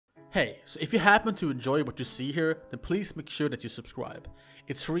Hey, so if you happen to enjoy what you see here, then please make sure that you subscribe.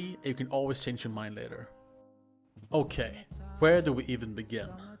 It's free and you can always change your mind later. Okay, where do we even begin?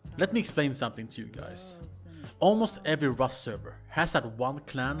 Let me explain something to you guys. Almost every Rust server has that one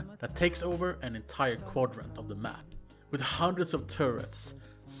clan that takes over an entire quadrant of the map, with hundreds of turrets,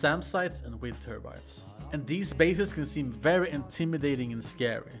 SAM sites and wind turbines. And these bases can seem very intimidating and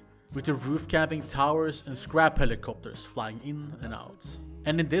scary, with the roof capping towers and scrap helicopters flying in and out.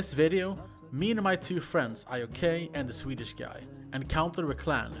 And in this video, me and my two friends IOK and the Swedish Guy encounter a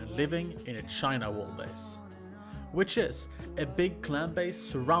clan living in a China wall base, which is a big clan base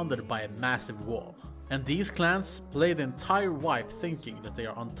surrounded by a massive wall. And these clans play the entire wipe thinking that they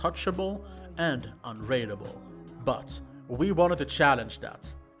are untouchable and unraidable. But we wanted to challenge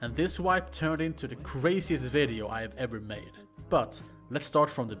that, and this wipe turned into the craziest video I have ever made. But let's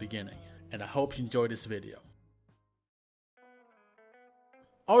start from the beginning, and I hope you enjoy this video.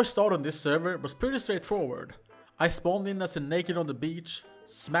 Our start on this server was pretty straightforward. I spawned in as a naked on the beach,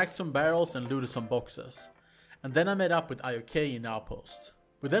 smacked some barrels and looted some boxes. And then I met up with IOK in Outpost.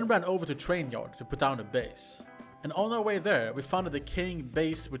 We then ran over to Train Yard to put down a base. And on our way there, we found a decaying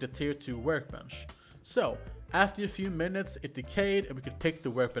base with a tier 2 workbench. So, after a few minutes, it decayed and we could pick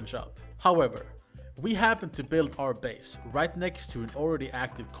the workbench up. However, we happened to build our base right next to an already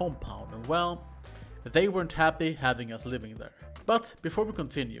active compound, and well, they weren't happy having us living there. But before we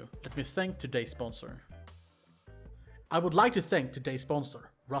continue, let me thank today's sponsor. I would like to thank today's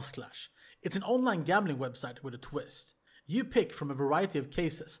sponsor, Rust Clash. It's an online gambling website with a twist. You pick from a variety of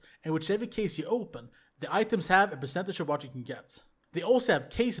cases, and whichever case you open, the items have a percentage of what you can get. They also have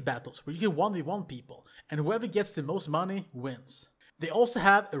case battles where you can 1v1 people, and whoever gets the most money wins. They also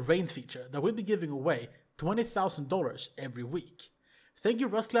have a rain feature that will be giving away $20,000 every week. Thank you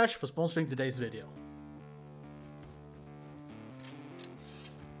Rust Clash for sponsoring today's video.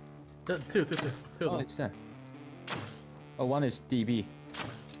 Two. Oh, it's there. Oh, one is DB.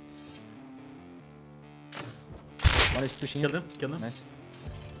 One is pushing. Kill him. Nice.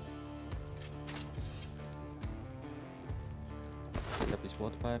 Pick up his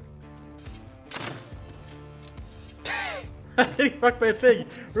water pipe. I'm getting fucked by a pig!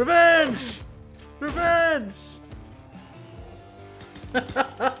 Revenge! Revenge!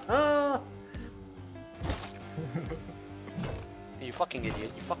 You fucking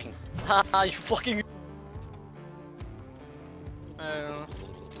idiot, you fucking... Haha, you fucking...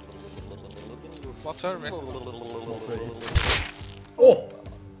 What service? Oh!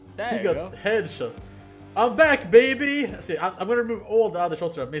 There He you got go. headshot. I'm back, baby! See, I'm gonna remove all the other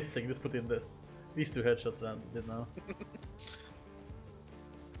shots that are missing, just put in this. These two headshots I did now.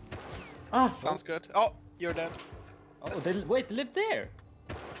 Ah! Sounds good. Oh, you're dead. Oh, wait, they live there.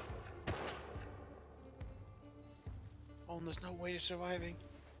 Oh, there's no way you're surviving.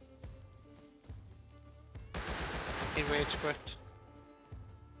 In rage quit.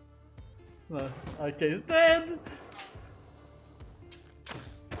 No, okay, he's dead!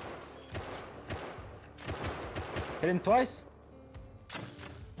 Hit him twice.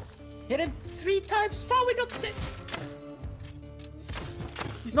 Hit him 3 times. Wow, we're not dead.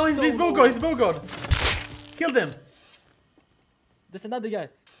 No, he's Bogard, he's Bogard! Killed him! There's another guy.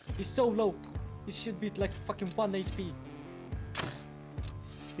 He's so low. He should be like fucking 1 HP.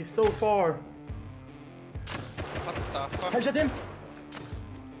 He's so far. What the fuck? Headshot him.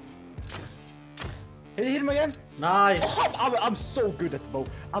 Hit him again. Nice! Oh, I'm so good at the bow.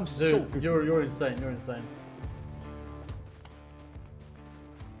 I'm so Dude, good. you're insane, you're insane.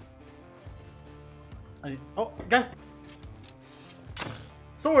 Oh, guy!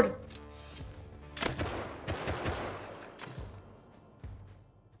 Sword!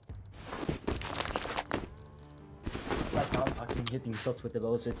 Right now I'm fucking hitting shots with the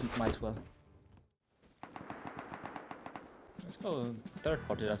bow, so it might as well. Let's go third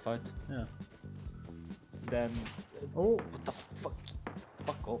party that fight. Yeah. Then... Oh! What the fuck?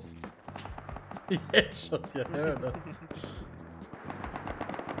 Fuck off. He headshot you, I heard that.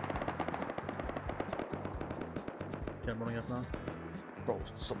 Okay, I'm running up now. Bro,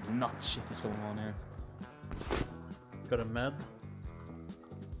 some nuts shit is going on here. Got a med.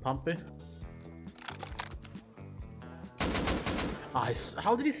 Pumpy.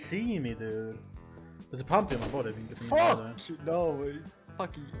 How did he see me, dude? There's a pumpy in my body. Fuck! No, it's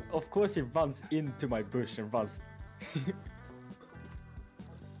fucking... Of course he runs into my bush and runs...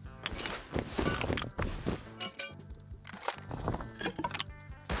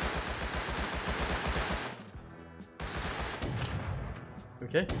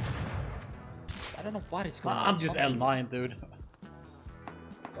 Okay. I don't know what is going on. I'm just L9, dude.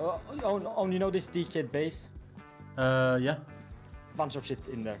 Oh, you know this DK base? Yeah. Bunch of shit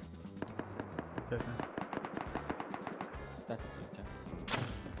in there. Okay. That's okay.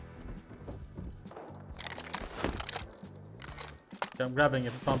 Okay, I'm grabbing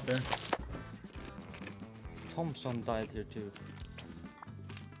a pump there. Thompson died here too.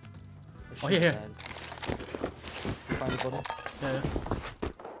 Oh, yeah. Find the body. Yeah.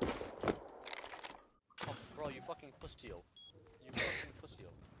 Oh, bro, you fucking pussy. You fucking pussy.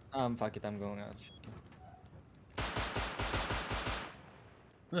 Fuck it, I'm going out.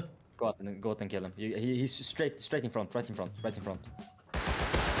 Go out and kill him. He's straight in front, right in front.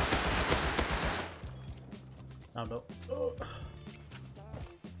 I'm low.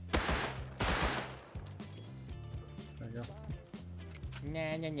 There you go.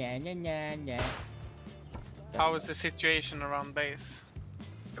 Nah. How is the situation around base?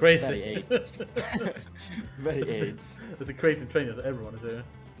 Crazy. Very AIDS. There's a crate in training that everyone is here.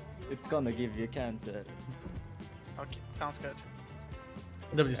 It's gonna give you cancer. Okay, sounds good.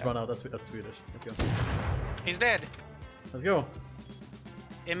 Then we just run out. That's Swedish. Let's go. He's dead. Let's go.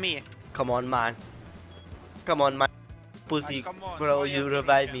 In me. Come on, man. Come on, man. Pussy, Come on, bro, why you you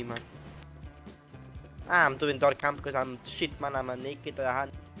revive doing me, man. I'm doing dark camp because I'm shit, man. I'm a naked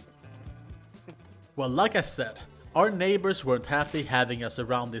hand. Well, like I said, our neighbors weren't happy having us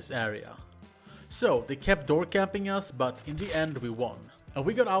around this area. So they kept door camping us, but in the end we won. And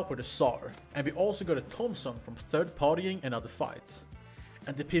we got out with a SAR, and we also got a Thompson from third partying and other fights.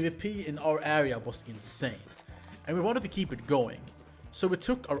 And the PvP in our area was insane. And we wanted to keep it going. So we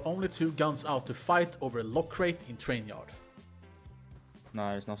took our only 2 guns out to fight over a lock crate in train yard. No,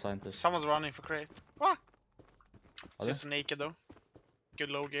 there's no scientist. Someone's running for crate. What? Are Just naked though.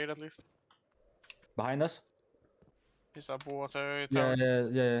 Good low gear at least. Behind us? He's up water.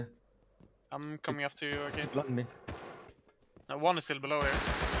 Yeah. I'm coming up to you again. Blood me. No, one is still below here.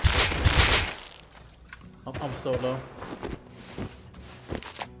 I'm so low.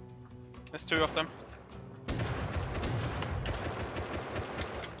 There's 2 of them.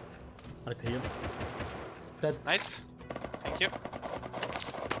 I need to heal. Dead. Nice. Thank you.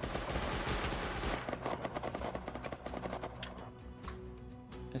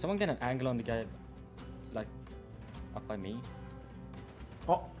 Can someone get an angle on the guy, like, up by me?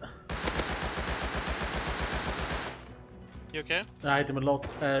 Oh, You okay? I hit him a lot.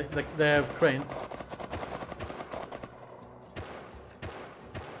 The crane.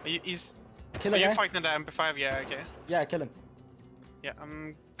 Kill Are a you guy? fighting the MP5? Yeah, okay. Yeah, kill him. Yeah,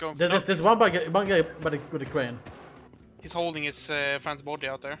 I'm going for There's one guy with a crane. He's holding his friend's body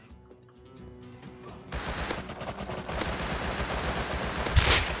out there.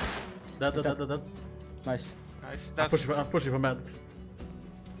 That. Nice. Nice. I'm That's pushing for meds.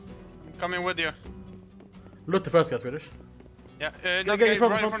 I'm coming with you. Look the first guy, Swedish. Yeah, Go, guy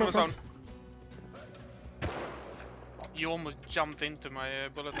front, right in front, front of the front. zone. You almost jumped into my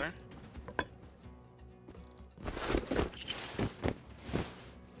bullet there.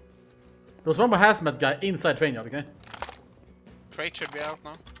 There was one more hazmat guy inside train yard, okay? Crate should be out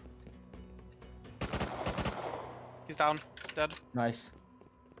now. He's down. Dead. Nice.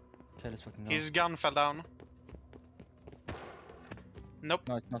 Okay, let's fucking go. His gun fell down. Nope.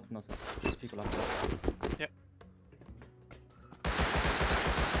 No, it's not. There's people out there. Yeah.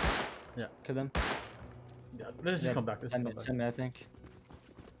 Yeah. Kill them. Yeah, let's just come back. Let's just come back. Send me, I think.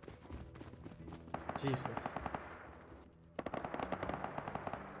 Jesus.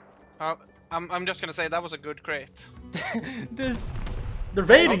 I'm just gonna say that was a good crate. This. They're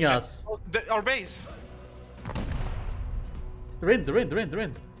raiding Okay. us! Our base! They're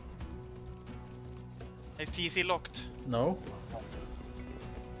in. Is TC locked? No.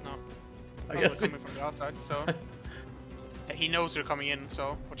 No. I Oh, guess we're coming from the outside, so... He knows they're coming in,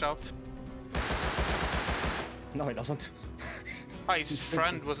 so watch out. No, he doesn't. Ah, his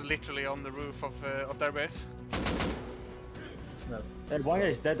friend was literally on the roof of their base. Yes. Hey, one guy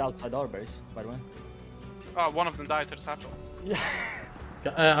is dead outside our base, by the way. Oh, one of them died to the satchel. Yeah.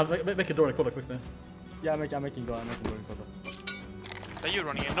 Make a door and call it quickly. Yeah, I'm making go. I'm making go in cover. Are you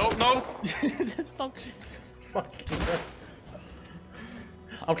running in? No! Stop. Jesus fucking hell.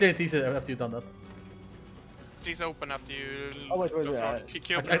 I'm clearing TC after you've done that. Please open after you... Oh, wait, go yeah. front.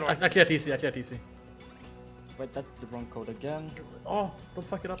 Key open the door. I clear TC. Wait, that's the wrong code again. Oh, don't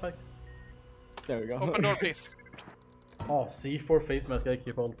fuck it up, like. There we go. Open door, please. Oh, C4 face mask, I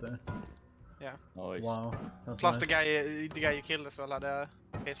keep all there. Yeah. Nice. Wow. That's Plus nice. the guy you killed as well had a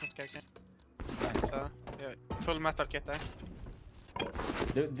basement character. So, yeah, full metal kit there.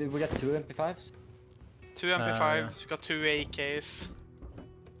 Did we get 2 MP5s? 2 MP5s, you got 2 AKs.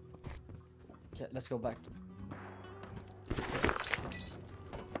 Okay, let's go back.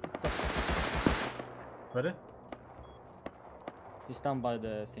 Ready? He's down by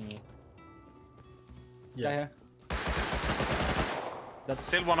the thingy. Yeah. Guy here.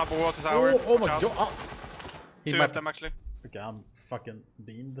 Still one up a water tower. Oh my Watch god. out. Ah. He Two might... of them actually. Okay, I'm fucking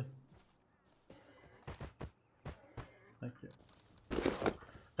beamed. Thank you. Do you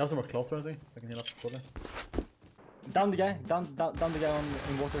have some more cloth or anything? I can heal up fully. Down the guy. Down the guy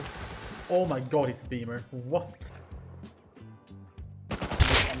in water. Oh my god, he's beamer. What?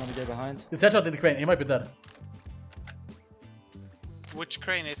 Another guy behind. He's headshot in the crane. He might be dead. Which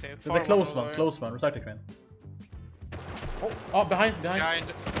crane is it? The close one. Recycling crane. Oh, behind. Behind.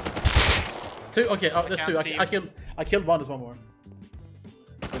 Two. Okay, oh, there's two. Can't I killed one. There's one more.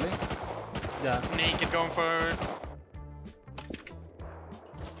 Really? Yeah. Naked going for.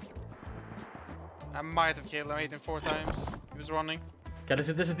 I might have killed him. I hit him 4 times. He was running. Okay, this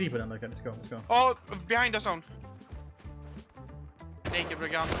is deeper then. Okay, let's go. Oh, behind us on. Naked with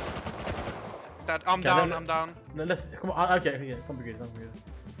a gun. Is that? I'm down. I'm down. Let's come on. Okay. Come together.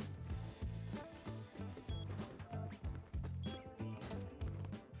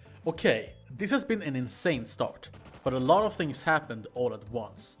 Okay, this has been an insane start, but a lot of things happened all at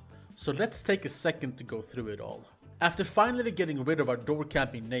once. So let's take a second to go through it all. After finally getting rid of our door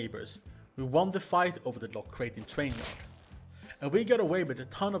camping neighbors, we won the fight over the lock crate in train yard. And we got away with a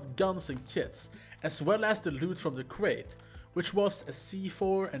ton of guns and kits, as well as the loot from the crate, which was a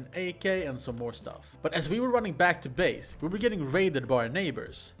C4, an AK and some more stuff. But as we were running back to base, we were getting raided by our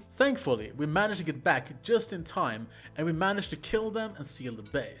neighbors. Thankfully, we managed to get back just in time and we managed to kill them and seal the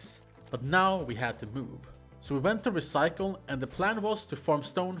base. But now we had to move. So we went to recycle and the plan was to farm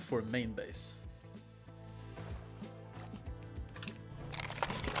stone for a main base.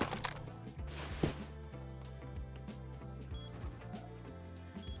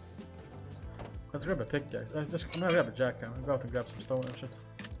 Let's grab a pickaxe. I'm gonna grab a jack. I'm gonna go out and grab some stone and shit.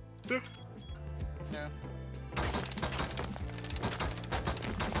 Yeah.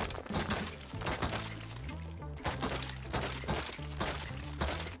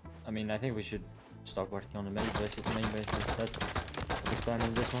 I mean, I think we should start working on the main base instead.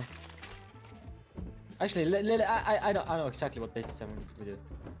 Expanding this one. Actually, I know exactly what bases we do.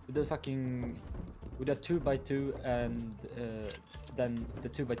 We do we do 2x2 and then the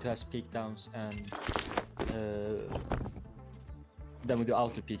 2x2 has peak downs and then we do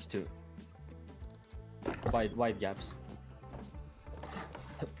outer peaks too. Wide gaps.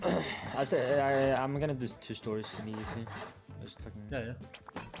 I'm gonna do 2 stories immediately. Just fucking... Yeah.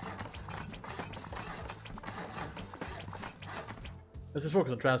 Let's just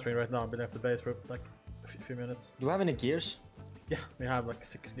focus on transferring right now. I've been left the base for like a few minutes. Do we have any gears? Yeah, we have like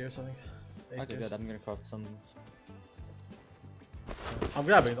 6 gears, I think. 8 Okay, gears. good. I'm gonna craft some. I'm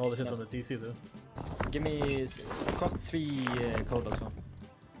grabbing all the shit on the DC though. Give me craft 3 code logs on.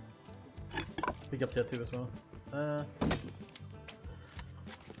 Pick up tier 2 as well.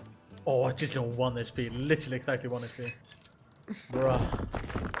 Oh, it's just on 1 HP. Literally exactly 1 HP. Bruh.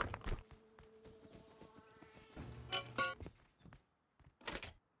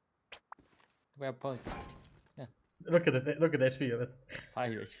 We have probably Look at the HP of it.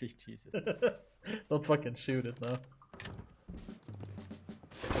 5 HP, Jesus. Don't fucking shoot it now.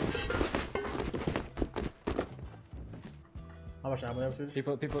 How much ammo do you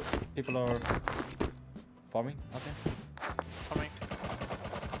have? People are farming. Okay. Coming.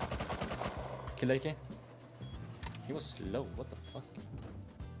 Kill AK. He was low. What the fuck?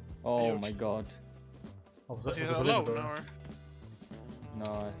 Oh my god. Oh, Was he it so low? No.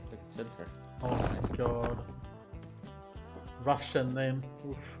 No, look at Silver. Oh my god. Russian name.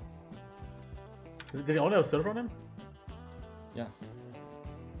 Oof. Did he only have silver on him? Yeah.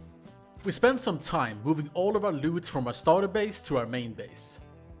 We spent some time moving all of our loot from our starter base to our main base.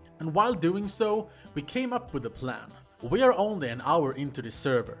 And while doing so, we came up with a plan. We are only an hour into the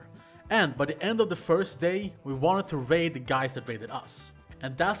server, and by the end of the first day, we wanted to raid the guys that raided us.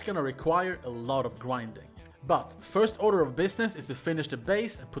 And that's gonna require a lot of grinding. But first order of business is to finish the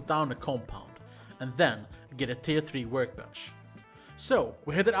base and put down a compound, and then get a tier 3 workbench. So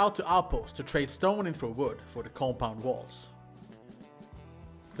we headed out to Outpost to trade stone in for wood for the compound walls.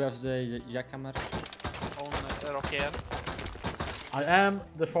 Behövs det jackhammer? On Rocker. I am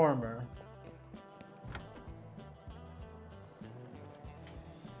the farmer.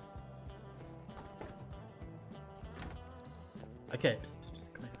 Okay,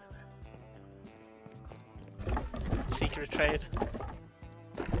 come here. Secret trade.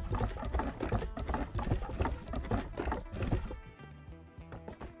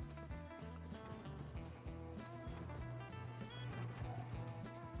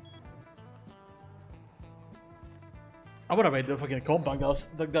 I wanna raid the fucking compound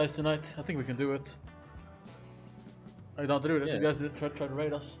guys tonight. I think we can do it. Are you down to do it? Yeah. You guys try to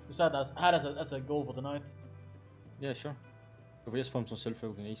raid us. We said that had as a goal for the night. Yeah, sure. If we just farm some sulfur,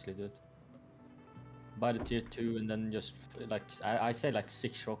 we can easily do it. Buy the tier 2 and then just like I say like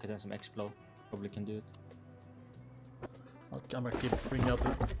 6 rockets and some explode. Probably can do it. Okay, I'm gonna keep bringing out the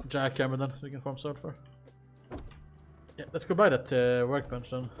jackhammer then, so we can farm sulfur. Yeah, let's go buy that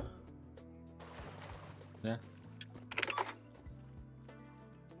workbench then. Yeah.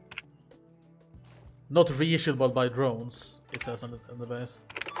 Not reachable by drones, it says on the base.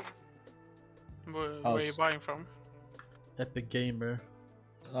 Where are you buying from? Epic Gamer.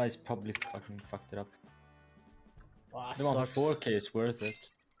 He's probably fucking fucked it up. Ah, The one sucks. for 4K is worth it.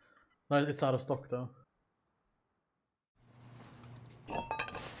 No, it's out of stock though.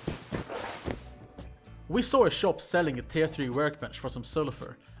 We saw a shop selling a tier 3 workbench for some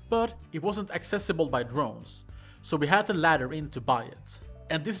sulfur, but it wasn't accessible by drones, so we had to ladder in to buy it.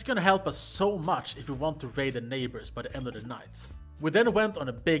 And this is gonna help us so much if we want to raid the neighbors by the end of the night. We then went on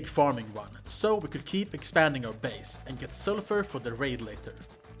a big farming run, so we could keep expanding our base and get sulfur for the raid later.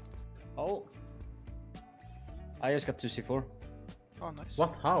 Oh. I just got 2C4. Oh, nice.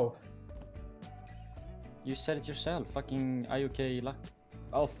 What? How? You said it yourself. Fucking IOK luck.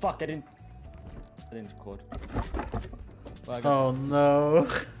 Oh fuck! I didn't record. Well, I got Oh no.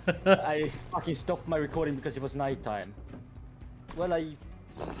 I fucking stopped my recording because it was nighttime. Well, I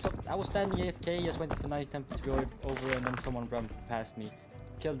was standing AFK, just waiting for nighttime to go over, and then someone ran past me.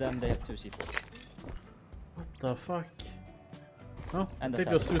 Killed them. They have 2C4. What the fuck? Oh, And I think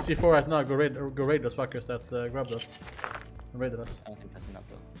that's those 2C4 right now. Go raid those fuckers that grabbed us. And raided us. I don't think that's enough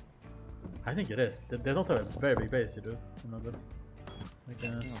though. I think it is. They don't have a very big base, you do. You know, but like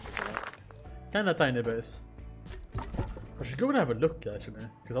kinda tiny base. I should go and have a look actually,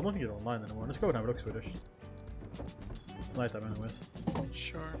 because I don't think it's online anymore. Let's go and have a look, Swedish. It's nighttime anyways.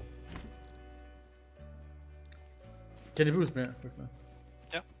 Sure. Can you boost me quickly?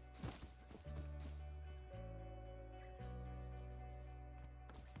 Yeah.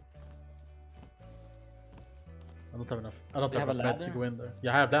 I don't have enough. I don't Do you have have a enough meds to ladder? go in there.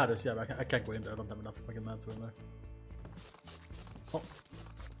 Yeah, I have ladders. Yeah, but I can't go in there. I don't have enough fucking meds to go in there. Oh,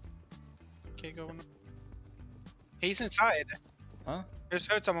 Okay, go on. He's inside. Huh? I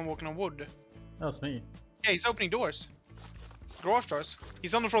just heard someone walking on wood. that was me. Yeah, he's opening doors. Garage doors.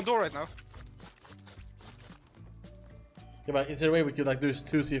 He's on the front door right now. Yeah, but is there a way we could like do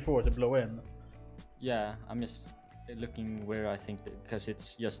 2C4 to blow in? Yeah, I'm just looking where I think because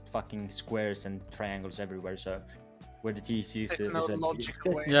it's just fucking squares and triangles everywhere. So where the TC is. It's no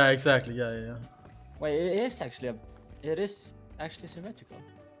logical way. Yeah, exactly. Yeah. Wait, it is actually symmetrical.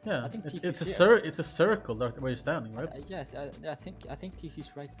 Yeah, I think TC it's is it's a circle where you're standing, right? Yeah, I think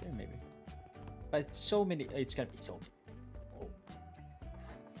TC's right there maybe. But it's so many. It's gonna be so. Oh.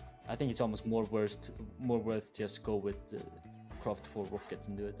 I think it's almost more worth just go with craft 4 rockets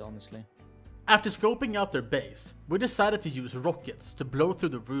and do it honestly. After scoping out their base, we decided to use rockets to blow through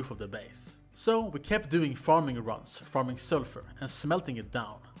the roof of the base. So we kept doing farming runs, farming sulfur and smelting it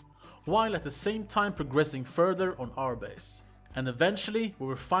down, while at the same time progressing further on our base. And eventually we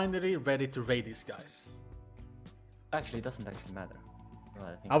were finally ready to raid these guys. Actually, it doesn't actually matter.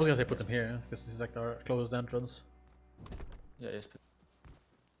 Well, I was gonna say put them here, because this is like our closest entrance. Yeah, just put.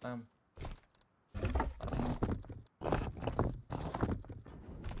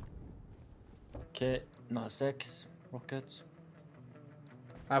 Okay, now 6 rockets.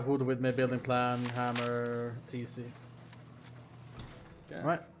 I have wood with me, building plan, hammer, TC. Okay.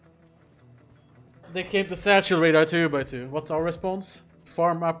 Right. They came to satchel radar 2x2. What's our response?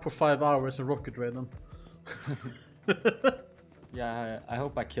 Farm up for 5 hours and rocket raid them. Yeah, I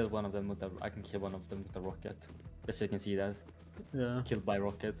hope I kill one of them with I can kill one of them with a rocket. Just so you can see that. Yeah. Killed by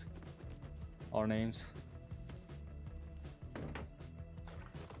rocket. Our names.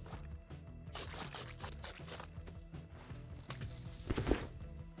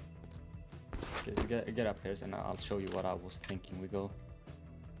 Okay, so get up here and I'll show you what I was thinking we go.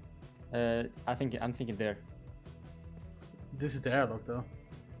 I'm thinking there. This is the airlock though.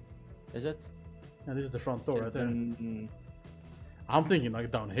 Is it? Yeah, this is the front door right there. Then, I'm thinking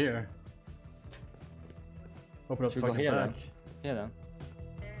like down here. Open up the Should we go fucking here back. yeah then.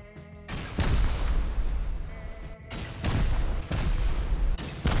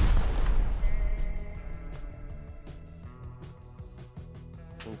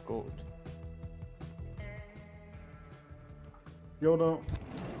 Oh god. YOLO.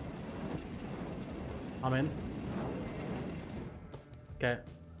 I'm in. Okay.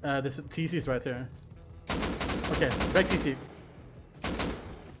 This TC is right here. Okay, break TC.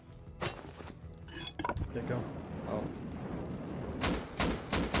 There you go. Oh.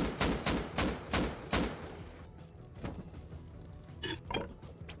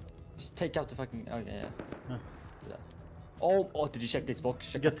 take out the fucking. Okay, yeah. Huh. Do that. Oh, did you check this box?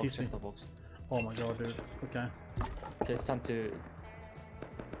 Check Get that box. TC. Check that box. Oh my god, dude. Okay. Okay, it's time to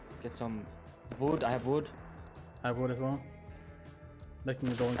get some wood. I have wood. I have wood as well. Making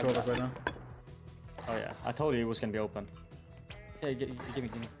me going cover right now. Oh yeah, I told you it was gonna be open. Hey, give me. Give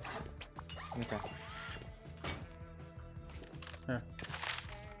me that. Here.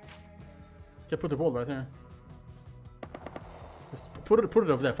 Okay, put the ball right here. Just put it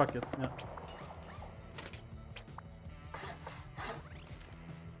over there, fuck it. Yeah.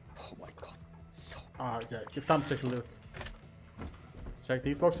 Oh my god. So. Yeah, get time to check the loot. Check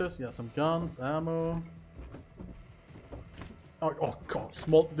these boxes. Yeah, some guns, ammo. Oh god,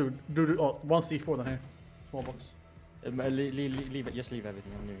 small dude. Oh, 1 C4 down here. Small box. Leave it. Just leave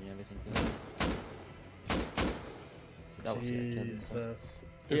everything. I'm leaving everything. That was it. Jesus.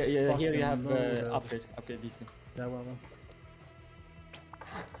 Here you have loaded. upgrade these things. Yeah, well.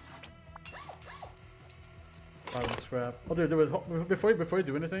 Iron scrap. Oh, dude, before you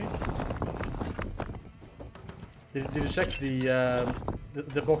do anything, did you check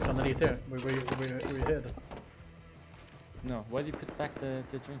the box underneath here where you hid? No, why did you put back the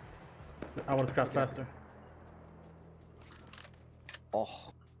drink? I want to craft faster.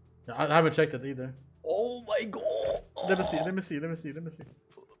 Oh. Yeah, I haven't checked it either. Oh my god! Let me see. Let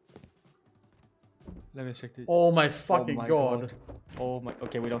me check this. Oh my fucking my god. Oh my.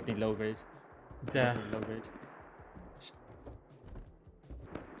 Okay, we don't need low grade. Yeah. Low grade.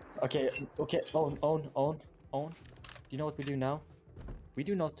 Okay. Own. You know what we do now? We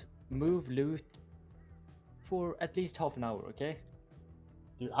do not move loot for at least half an hour. Okay.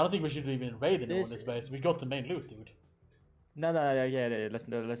 Dude, I don't think we should even raid anymore in this base. We got the main loot, dude. No, yeah.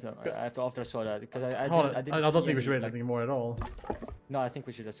 Listen. After I saw that, because I don't think we should raid anything more at all. No, I think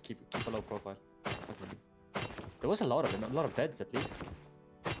we should just keep a low profile. There was a lot of them, a lot of beds at least.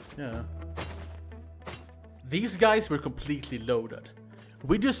 Yeah. These guys were completely loaded.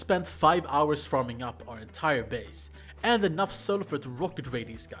 We just spent 5 hours farming up our entire base and enough sulfur to rocket raid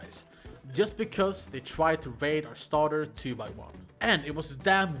these guys, just because they tried to raid our starter 2x1. And it was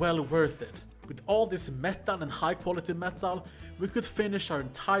damn well worth it. With all this metal and high quality metal, we could finish our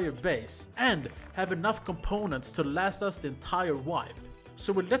entire base and have enough components to last us the entire wipe.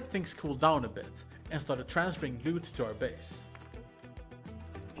 So we let things cool down a bit and started transferring loot to our base.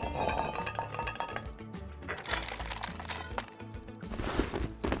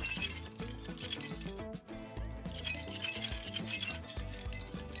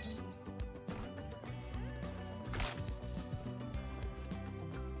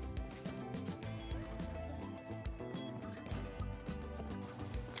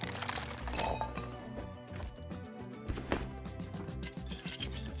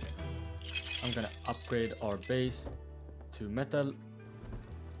 I'm gonna upgrade our base to metal.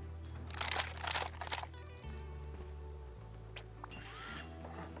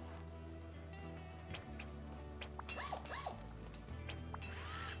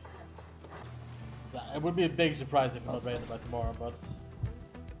 Yeah, it would be a big surprise if we're not raided by tomorrow, but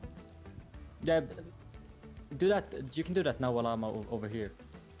Yeah, do that. You can do that now while I'm over here.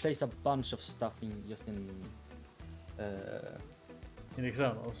 Place a bunch of stuff in in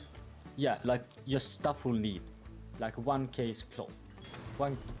externals. yeah, like your stuff will need, like 1 case cloth,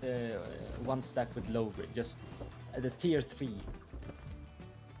 one stack with low grade, just the tier 3.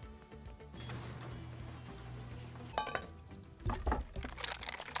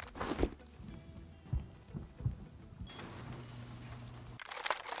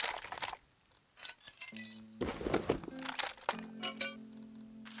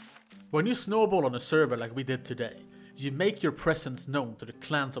 When you snowball on a server like we did today, you make your presence known to the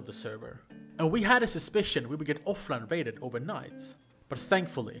clans of the server. And we had a suspicion we would get offline raided overnight. But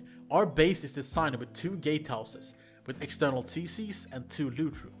thankfully, our base is designed with 2 gatehouses with external TCs and 2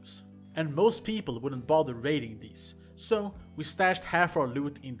 loot rooms. And most people wouldn't bother raiding these, so we stashed half our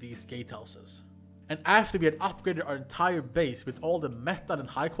loot in these gatehouses. And after we had upgraded our entire base with all the metal and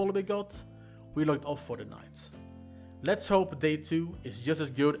high quality we got, we logged off for the night. Let's hope day 2 is just as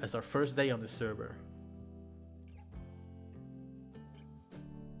good as our first day on the server.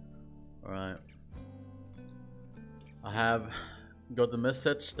 Alright. I have got the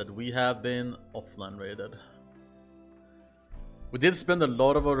message that we have been offline raided. We did spend a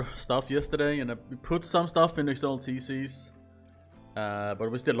lot of our stuff yesterday and we put some stuff in external TCs. But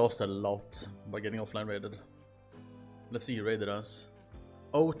we still lost a lot by getting offline raided. Let's see who raided us.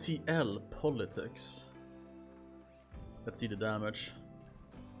 OTL Politics. Let's see the damage.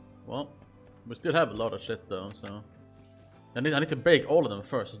 Well, we still have a lot of shit though, so I need to break all of them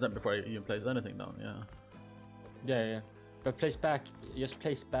first, then before I even place anything down. Yeah. Yeah. But just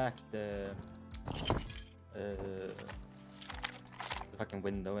place back the fucking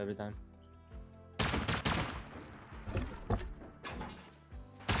window every time.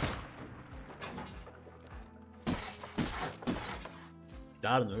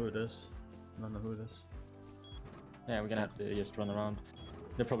 I don't know who it is. I don't know who it is. Yeah, we're gonna have to just run around.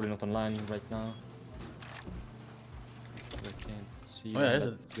 They're probably not online right now. I can't see. Oh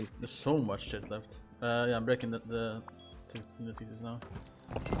yeah, there's so much shit left. Yeah, I'm breaking the pieces now.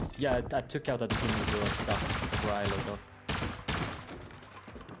 Yeah, I took out that thing with stuff where I load up.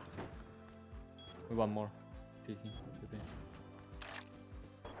 One more PC. should be.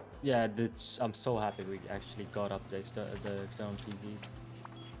 Yeah, I'm so happy we actually got up the external PCs.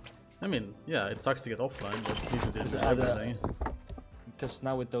 I mean, yeah, it sucks to get offline, but these are just Because everything. Because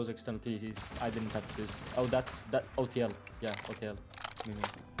now with those external PCs, I didn't have this. Oh, that's that OTL. Yeah, OTL.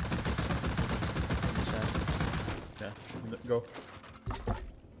 Yeah, go.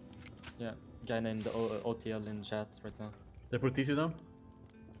 Yeah, guy named OTL in chat right now. They put TC down?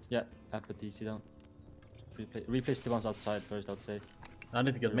 Yeah, I put TC down. Replace the ones outside first, I'd say. I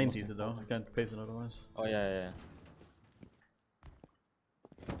need to get main TC though, I can't paste it otherwise. Oh yeah.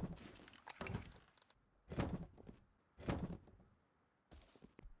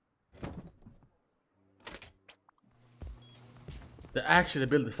 They actually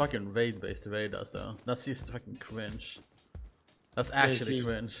built a fucking raid base to raid us though. That's just fucking cringe. That's actually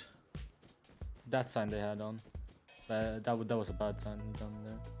cringe. That sign they had on. That was a bad sign down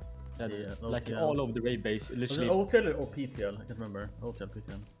there. Yeah, like OTL. all over the raid base, literally. Was it OTL or PTL? I can't remember. OTL,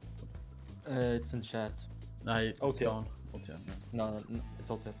 PTL. It's in chat. Nah, it's OTL. down. OTL, yeah. No, it's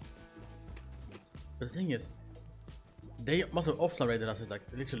OTL. But the thing is, they must have offline raided us like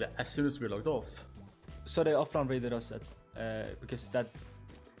literally as soon as we logged off. So they offline raided us at because that.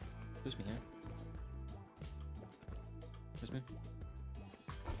 Excuse me here. Excuse me.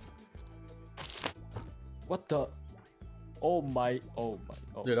 What the? Oh my! Oh.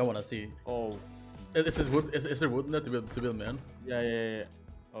 Dude, I wanna see. Oh. Is there wood in there to build man? Yeah.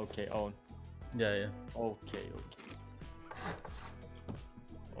 Okay, own. Yeah. Okay.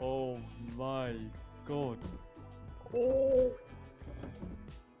 Oh my god. Oh.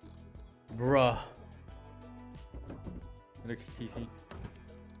 Bruh. Look at TC.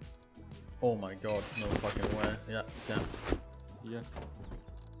 Oh my god, no fucking way. Yeah, damn. Yeah.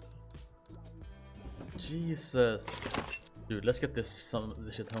 Jesus. Dude, let's get this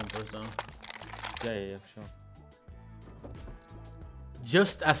shit home first now. Yeah, sure.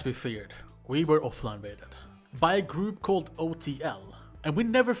 Just as we feared, we were offline raided by a group called OTL, and we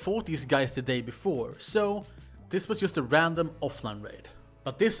never fought these guys the day before, so this was just a random offline raid.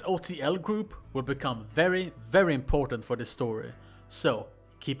 But this OTL group will become very, very important for this story, so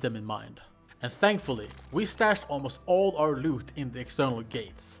keep them in mind. And thankfully, we stashed almost all our loot in the external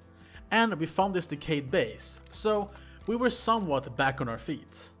gates, and we found this decayed base, so we were somewhat back on our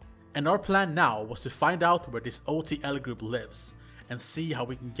feet. And our plan now was to find out where this OTL group lives and see how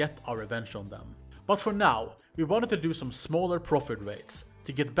we can get our revenge on them. But for now, we wanted to do some smaller profit raids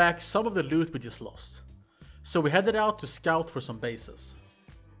to get back some of the loot we just lost. So we headed out to scout for some bases.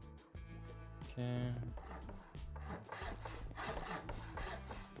 Okay.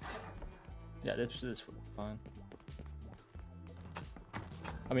 Yeah, that's fine.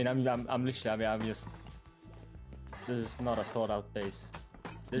 I mean, I'm literally, I'm just. This is not a thought out base.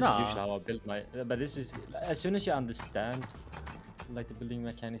 This is usually how I build my. But this is as soon as you understand, like the building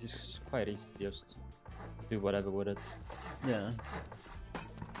mechanics, it's quite easy to just do whatever with it. Yeah.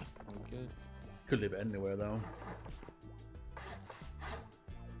 Good. Could live anywhere though.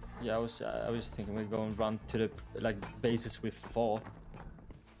 Yeah, I was thinking we're going run to the bases we fought.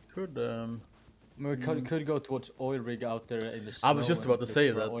 Could We could go towards oil rig out there in the snow. I was just about to say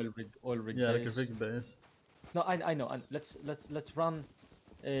that. Oil rig. Yeah, base. like a big base. No, I know. And let's run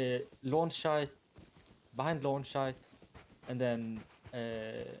launch site, behind launch site, and then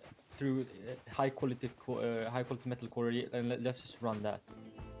through high quality metal quarry, and let's just run that.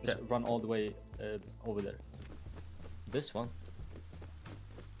 Just run all the way over there. This one.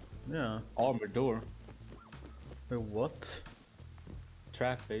 Yeah. Armored door. Wait, what?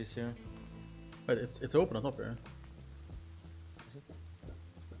 Trap base here. Wait, it's open on top here. Is it?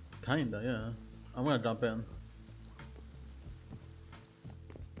 Kinda, yeah. I'm gonna jump in.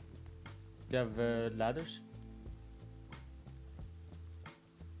 You have ladders.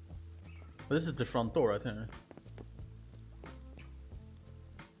 But this is the front door right here.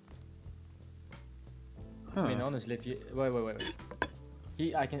 Huh. I mean, honestly, if you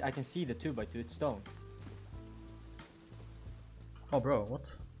wait. I can see the 2x2. It's stone. Oh, bro,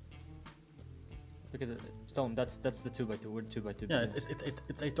 what? Look Look at the stone. That's the 2x2. We're 2x2. Yeah,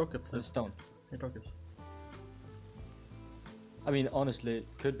 it's 8 rockets. The stone. 8 rockets. I mean, honestly, it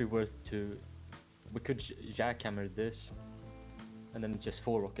could be worth to. We could jackhammer this, and then it's just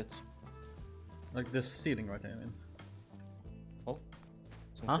 4 rockets. Like this ceiling right there. I mean. Oh,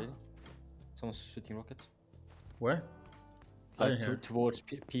 someone's shooting rockets. Where? Like towards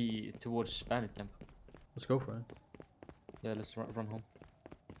towards Bandit camp. Let's go for it. Yeah, let's run home.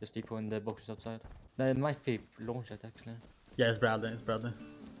 Just depot in the boxes outside. No, it might be launched actually. Yeah, it's Bradley. It's Bradley.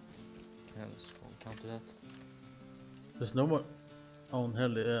 Okay, let's counter that. There's no more. Oh, hell,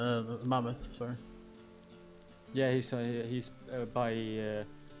 mammoth. Sorry. Yeah, he's by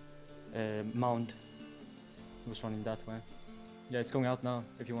mound. He was running that way. Yeah, it's going out now.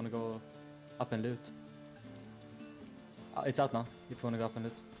 If you want to go up and loot. It's out now. If you want to go up and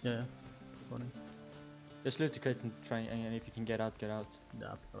loot. Yeah. Funny. Just loot the crates and try, and if you can get out, get out.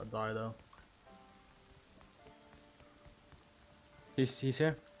 Yeah, I'm gonna die though. He's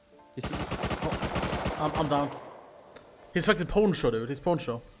here. He's. Oh, I'm down. He's fucking poncho, dude. He's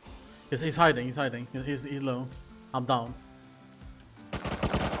poncho. He's hiding. He's hiding. He's low. I'm down.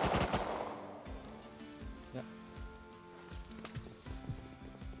 Yeah.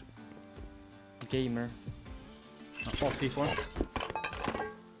 Gamer. Oh, C4.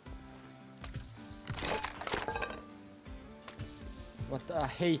 What? I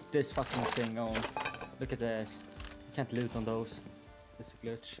hate this fucking thing. Oh, look at this. You can't loot on those. It's a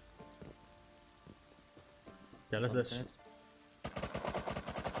glitch. Yeah, let's.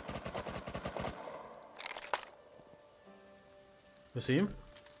 You see him?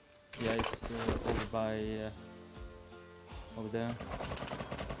 Yeah, he's over by over there.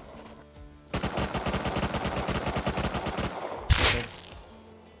 Okay.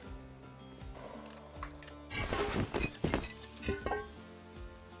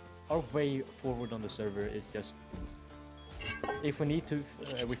 Our way forward on the server is just if we need to,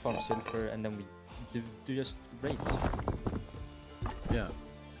 we farm silver and then we do just raids. Yeah.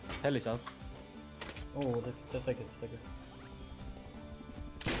 Hell is out. Oh, that's like it.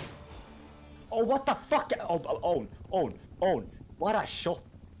 Oh, what the fuck? Oh, own. What a shot.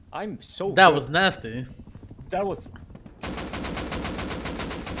 I'm so That good. was nasty. That was...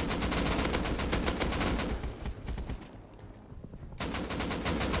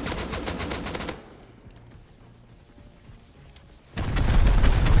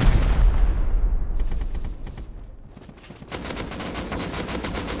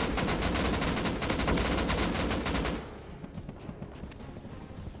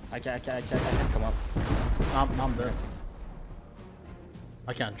 I can't come up. I'm there.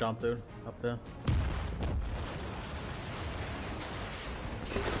 I can't jump, dude. Up there.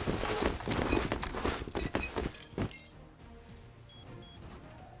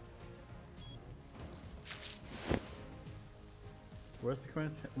 Where's the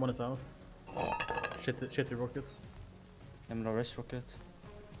crate? One is out. Shitty rockets. I'm rest rocket.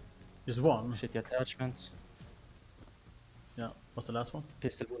 Just one? Shitty attachments. Yeah. What's the last one?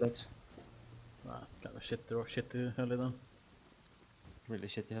 Pistol bullets. Ah, kind of shitty heli then. Really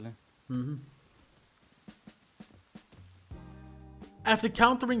shitty heli. Mm-hmm. After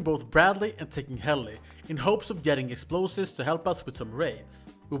countering both Bradley and taking heli, in hopes of getting explosives to help us with some raids,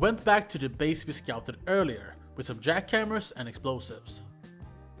 we went back to the base we scouted earlier with some jackhammers and explosives.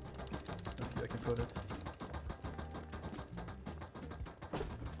 Let's see if I can put it.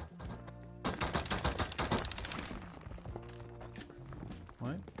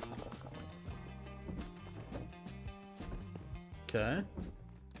 What? Okay.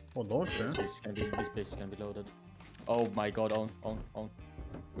 Oh, launcher. This base is gonna be loaded. Oh my god, on.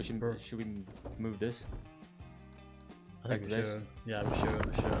 Should we move this? I think we should. Yeah, we should.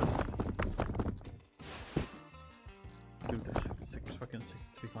 Dude, there's fucking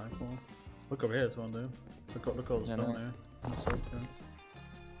 635 more. Look over here as well, dude. Look all the stone there. I'm so good.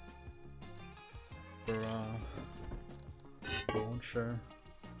 For launcher.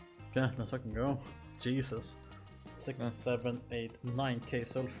 Yeah, let's fucking go. Jesus. 6, 7, 8, 9k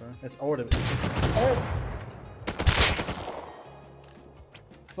sulfur. It's already. Oh!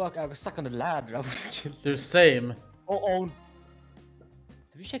 Fuck, I was stuck on the ladder. I would kill. Dude, same. Oh.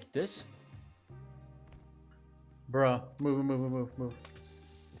 Have you checked this? Bruh, move.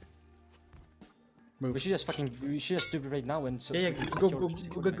 We should just do it right now and so. Yeah, go to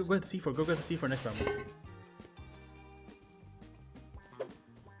C4. Go to C4 next round.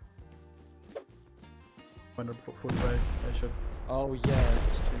 Find out 45. I should. Oh yeah,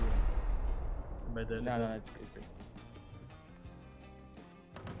 it's true. By the No.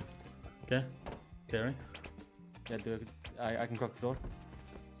 Okay. Clearing. Yeah, do it. I can crack the door.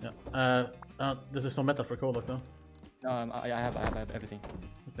 Yeah. This is no metal for Kolak though. No, I have everything.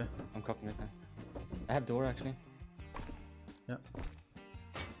 Okay. I'm crafting it now. I have door actually. Yeah.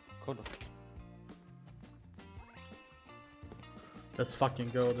 Cool. Let's fucking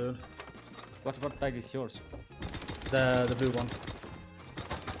go, dude. What bag is yours? The blue one.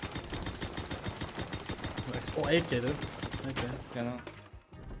 Oh, AK, dude. Okay. Yeah, no.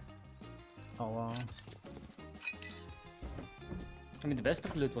 Oh wow. I mean, the best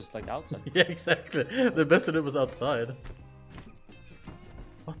of the loot was like outside. Yeah, exactly. The best of it was outside.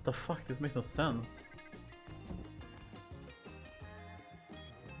 What the fuck? This makes no sense.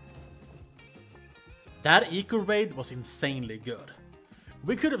 That eco raid was insanely good.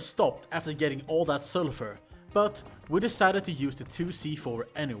 We could have stopped after getting all that sulfur, but we decided to use the 2C4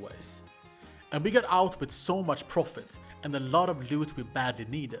 anyways. And we got out with so much profit and a lot of loot we badly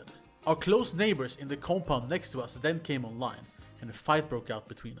needed. Our close neighbors in the compound next to us then came online, and a fight broke out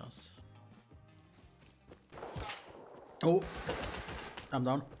between us. Oh, I'm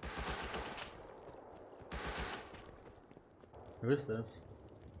down. Who is this?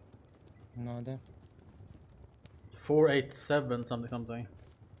 No idea. 487 something.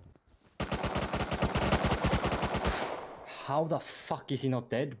 How the fuck is he not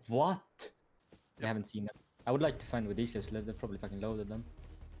dead? What? I haven't seen it. I would like to find where these guys live. They're probably fucking loaded them.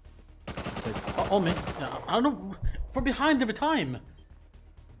 Oh, on me. Yeah, I don't know. From behind every time.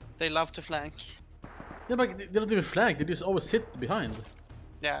 They love to flank. Yeah, but they don't even flag. They just always sit behind.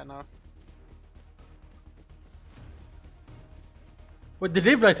 Yeah, no. Wait, they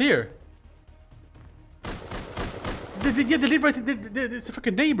live right here. They live right here. It's the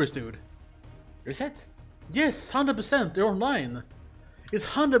fucking neighbors, dude. Reset? Yes, 100%. They're online. It's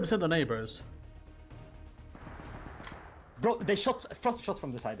 100% the neighbors. Bro, they frost shot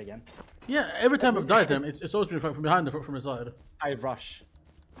from the side again. Yeah, every time I've died them, it's always been from behind from the side. I rush.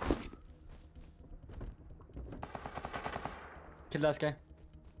 Kill last guy.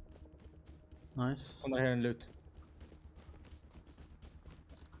 Nice. Come here and loot.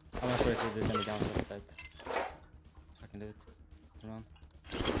 I'm not sure if there's any downside, but I can do it. Turn on.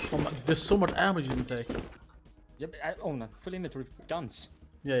 Oh my, there's so much ammo you didn't take. Yeah, but I own a full inventory guns.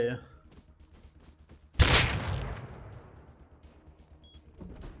 Yeah.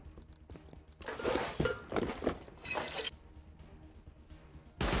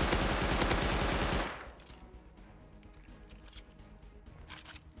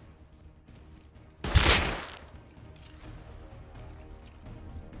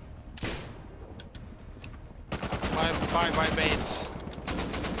 Bye base.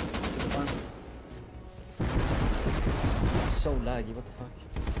 So laggy, what the fuck?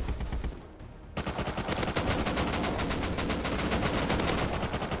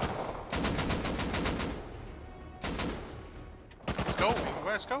 It's going.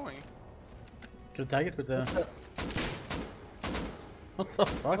 Where's going? Can I tag it with the... What the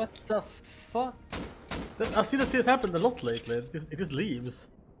fuck? What the fuck? I see it happen a lot lately. It just leaves.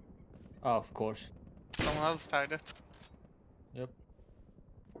 Oh, of course. Someone else tagged it. Yep.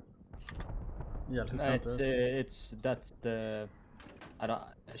 Yeah, that's the... I don't...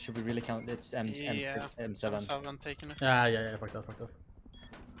 Should we really count? It's M7. M7 taking it. Yeah, fuck that.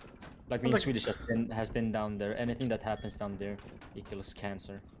 Like me in Swedish has been down there. Anything that happens down there equals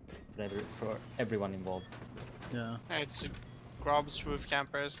cancer for everyone involved. Yeah, it's grubs, roof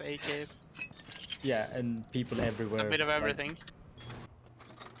campers, AKs. Yeah, and people everywhere. A bit of everything.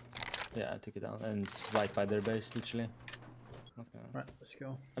 Yeah, I took it down, and it's right by their base, literally. Right, let's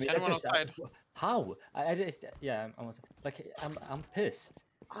go. I mean, anyone outside? How? I'm pissed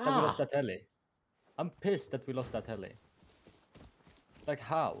that we lost that heli. I'm pissed that we lost that heli. Like,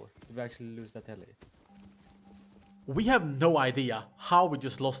 how did we actually lose that heli? We have no idea how we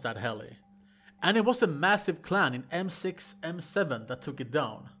just lost that heli. And it was a massive clan in M6, M7 that took it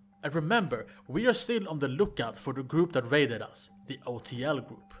down. And remember, we are still on the lookout for the group that raided us, the OTL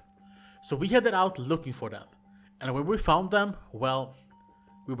group. So we headed out looking for them. And when we found them, well,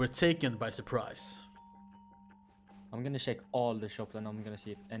 we were taken by surprise. I'm gonna check all the shops and I'm gonna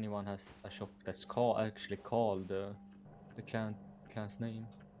see if anyone has a shop that's actually called the clan's name.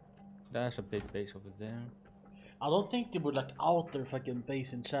 There's a big base over there. I don't think they would like out their fucking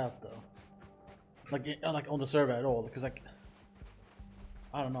base in chat though. Like on the server at all, because like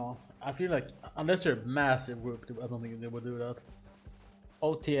I don't know. I feel like unless they're a massive group, I don't think they would do that.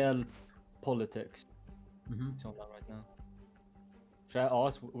 OTL politics. It's on that right now. Should I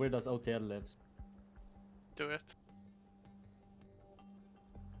ask where does OTL live? Do it.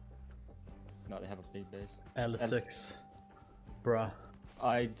 No, they have a big base. L6. Bruh.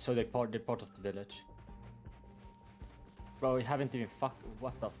 So they're part of the village. Bro, we haven't even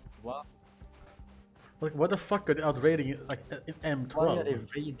what? Like, what the fuck are they outrating like in M12? Why are they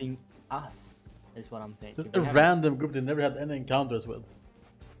raiding us? Is what I'm thinking. Just a random group they never had any encounters with.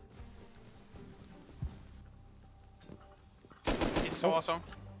 He's so awesome.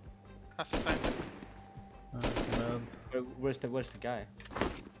 That's the scientist. Man. Where's the guy?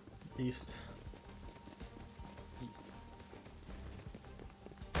 East.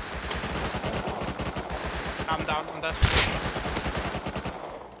 I'm down on that.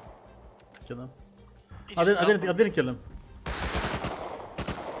 Kill him. He I just didn't jumped. kill him.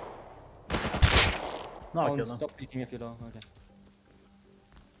 No, I Oh, killed him. stop peeking if you don't. Okay.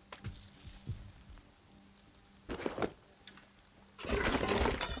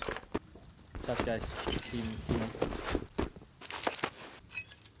 Chat guys. Team.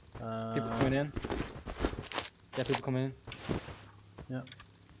 People coming in. Yeah, people coming in. Yeah.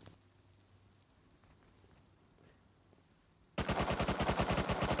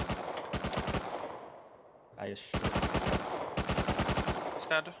 I just He's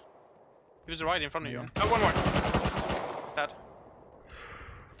dead. He was right in front of you. Oh, one more. He's dead.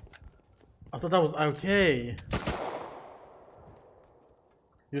 I thought that was okay.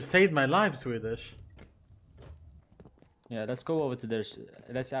 You saved my life, Swedish. Yeah, let's go over to their.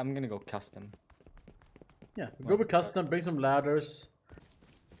 I'm gonna go custom. Yeah, go with custom, bring some ladders.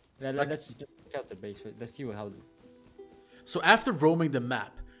 Yeah, Like- let's check out the base. Let's see how. So after roaming the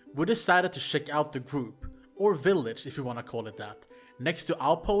map, we decided to check out the group, or village if you want to call it that, next to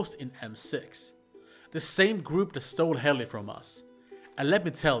Outpost in M6. The same group that stole heli from us. And let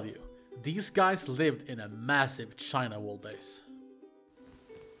me tell you, these guys lived in a massive China wall base.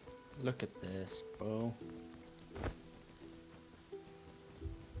 Look at this, bro.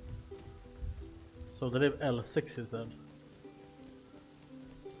 So they live L6 instead.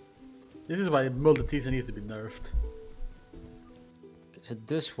 This is why multi-teaser needs to be nerfed. So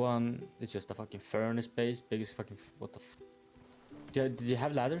this one is just a fucking furnace base, biggest fucking what the. Did you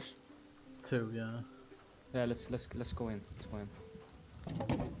have ladders? 2, yeah. Yeah, let's go in. Let's go in.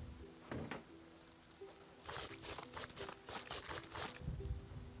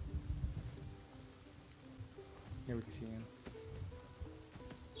 Here we can see him.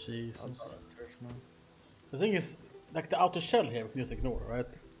 Jesus. No. The thing is, like the outer shell here we can just ignore, right?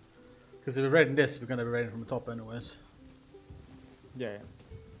 Because if we're raiding this, we're gonna be raiding from the top anyways. Yeah.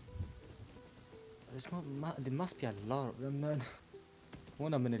 There must be a lot of them, man.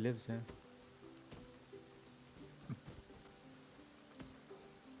 One of many lives here.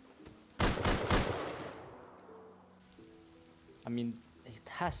 I mean, it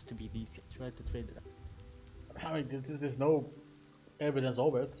has to be these guys, right? To trade it. I mean, there's no evidence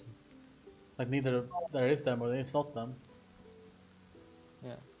of it. Like neither there is them or it's not them.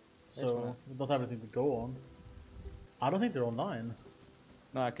 Yeah. So we don't have anything to go on. I don't think they're online.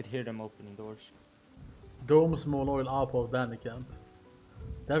 No, I could hear them opening doors. Dome, small oil, outpost, bandit camp.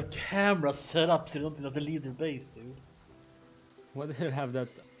 They have cameras set up so they don't have to leave their base, dude. Why do they have that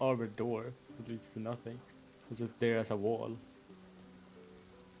armored door that leads to nothing? It's just there as a wall.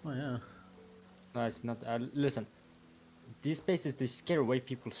 Oh yeah. No, it's not. Listen, these bases, they scare away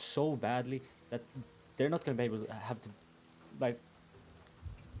people so badly that they're not gonna be able to have to, like,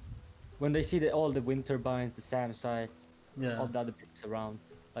 when they see all the wind turbines, the SAM sites, Yeah. all the other bits around,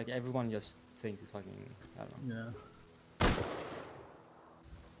 like everyone just thinks it's fucking, I don't know. Yeah.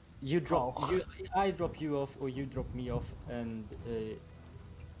 You drop, I drop you off, or you drop me off, and a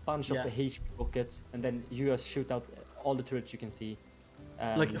bunch of the HP rockets, and then you just shoot out all the turrets you can see.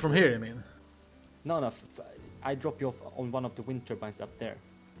 Like from here, you mean? No, I drop you off on one of the wind turbines up there.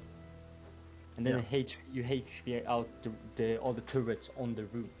 And then you HV out all the turrets on the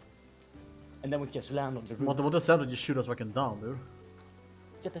roof. And then we just land on the roof. What does that mean? You shoot us fucking down, dude?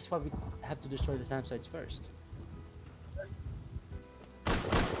 Yeah, that's why we have to destroy the SAM sites first.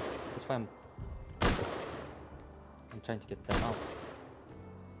 That's why I'm trying to get them out.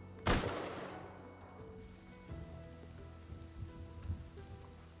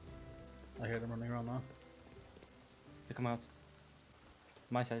 I hear them running around now. They come out.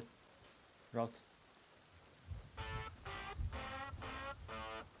 My side. Route.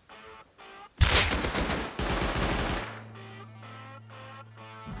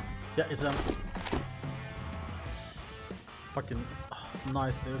 Yeah, it's them. Fucking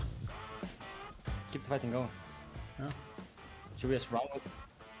nice, dude. Keep the fighting going. Yeah. Should we just run with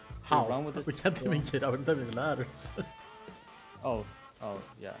How? run with it? We can't even get out of the ladders. Oh,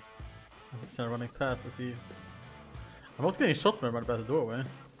 yeah. Kind of running past to see. I'm not getting shot when I run past the doorway.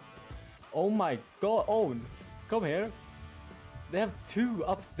 Oh my god, oh, come here. They have two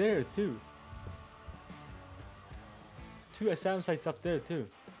up there too. Two SAM sites up there too.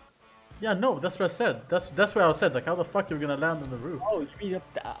 Yeah, no, that's what I said. That's where I said, like, how the fuck are we gonna land on the roof? Oh, you mean up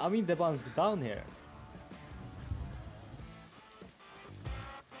I mean the ones down here.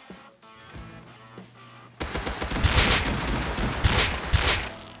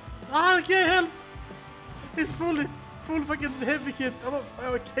 Ah, I can't help! He's full fucking heavy kit.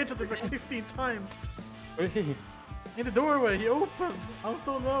 I hit him like 15 times. Where is he? In the doorway, he opened. I'm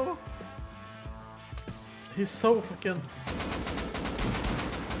so low. He's so fucking...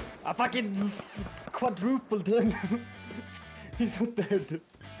 I fucking quadrupled him. He's not dead.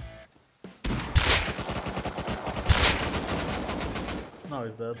 Now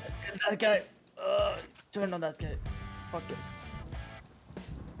he's dead. That guy. Turn on that guy. Fuck it.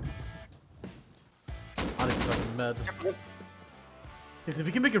 I need to fucking mad. Yes, if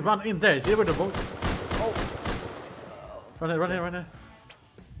you can make it run in there, see where the boat. Oh. Run here.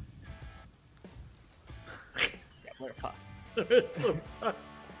 Yeah, we're fucked. It's so bad.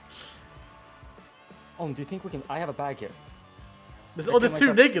 Oh, do you think we can? I have a bag here. There's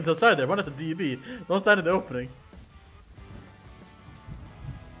two naked outside there. One at the DB. Don't stand in the opening.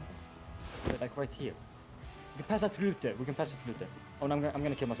 Wait, like right here. We can pass that through there. We can pass it through there. Oh, no, I'm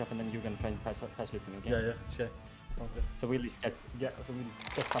gonna kill myself and then you're gonna try and pass loot me, okay? Yeah, okay. Okay. So we at least get so we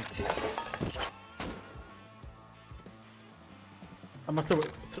get something. I'm gonna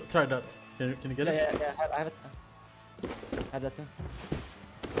try that. Can you get it? Yeah, I have it. I have that too.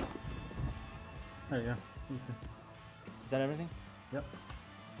 There you go. Easy. Is that everything? Yep.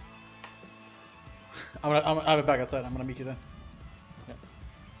 I have it back outside. I'm gonna meet you there. Yeah.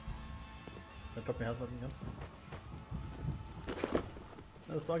 Drop my health again.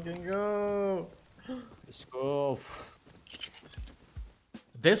 Let's fucking go! Let's go.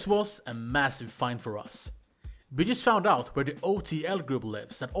 This was a massive find for us. We just found out where the OTL group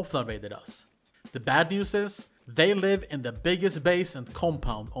lives that offline raided us. The bad news is, they live in the biggest base and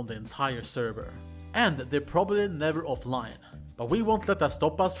compound on the entire server. And they're probably never offline. But we won't let that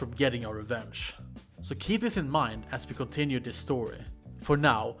stop us from getting our revenge. So keep this in mind as we continue this story. For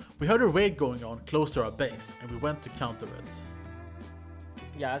now, we heard a raid going on close to our base and we went to counter it.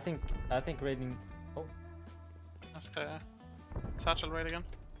 Yeah, I think raiding. Oh, That's the satchel raid again.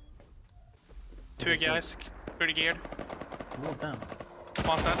 Two guys, pretty geared. Oh damn.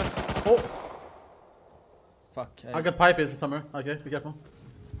 One dead. Oh! fuck. I got pipe in somewhere. Okay, be careful.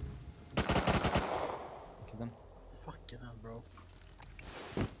 Kill them. Fucking hell, bro.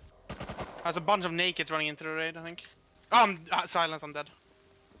 There's a bunch of nakeds running into the raid, I think. Silence, I'm dead.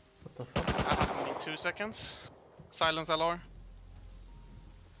 What the fuck? That happened in 2 seconds. Silence LR.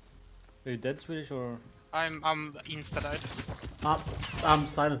 Are you dead, Swedish, or? I'm insta died. I'm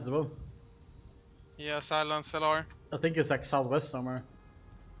silent as well. Yeah, silence LR. I think it's like southwest somewhere.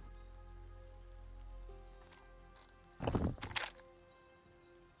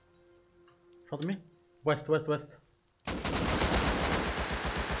 Shot me? West. See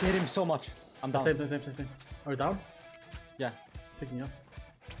hit him so much. I'm down. Same. Are you down? Yeah. Picking you up.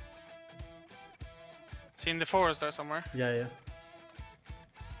 See in the forest there somewhere. Yeah.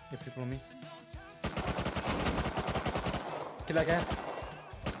 You people on me. Kill that guy.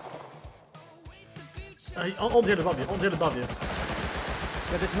 On the hill above you.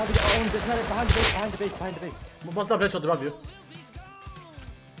 Yeah, there's another guy. Oh, there's another behind the base. One double headshot above you.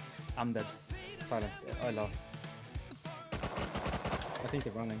 I'm dead. Silence. I love. I think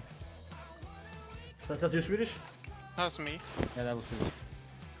they're running. That's that you, Swedish? That's me. Yeah, that was Swedish.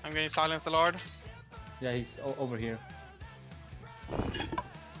 I'm getting silence LR. Yeah, he's over here.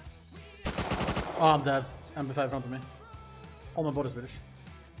 Oh, I'm dead. MP5 in front of me. On my body, Swedish.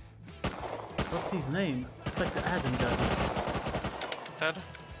 What's his name? It's like the Adam guy. Dead.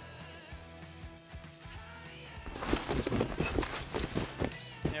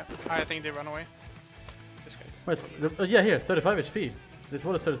 Yeah, I think they ran away. This guy. Wait, yeah, here, 35 HP. This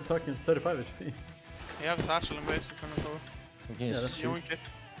one is 35 HP. You have a satchel in base if you wanna go. Okay, Yeah, that's Yoink it.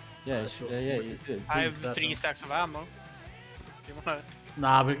 yeah, you did. I have satchel. 3 stacks of ammo. You wanna...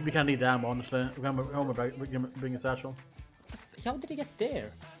 Nah, we can't need the ammo, honestly. We can bring a satchel. How did he get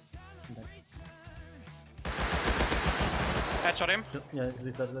there? Headshot him. Yeah,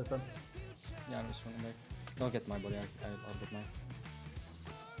 this that. Yeah, I'm just running back. Don't get my body, I'll get mine.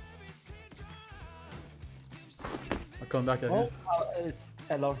 I'll come back at Oh, you.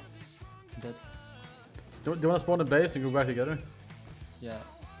 LR. Dead. Do you want to spawn in base and go back together? Yeah.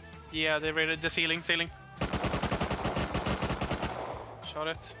 Yeah, they raided the ceiling. Shot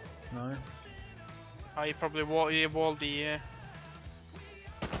it. Nice. I probably walled the...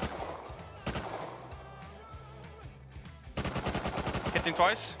 Hit him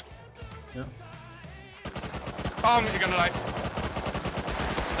twice. Yeah. Oh, you're gonna die.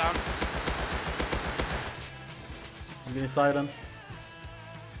 I'm down. Being silenced.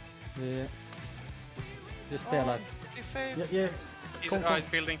 Yeah. Just stay alive. He's safe. Yeah. He's, Come. he's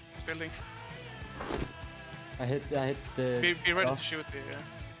building. He's building. I hit the... Be ready oh. to shoot the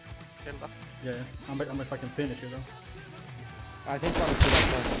Hilda. Yeah. I'm if I can finish you though. I think one is good like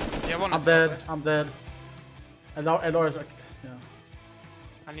that. Yeah, one I'm is dead. outside. I'm dead. Elar is like, yeah.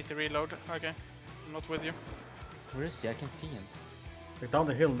 I need to reload. Okay. I'm not with you. Where is he? I can't see him. Like down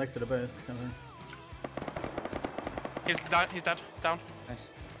the hill next to the base, kind of thing. He's down. He's dead. Down. Nice.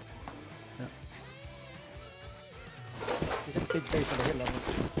 Yeah. He's a big base on the hill. I'm not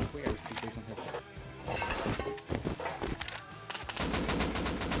where is big base on the hill.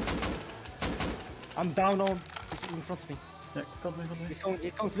 I'm down on. He's in front of me. Yeah, come me. He's going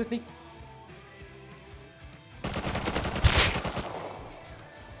to loot me.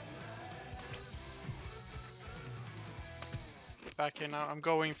 Back here now. I'm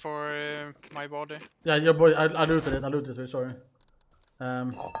going for my body. Yeah, your boy. I looted it. Sorry.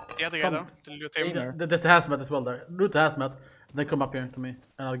 The other guy Come. though. The loot table. Yeah, there's the hazmat as well there. Loot the hazmat, then come up here to me,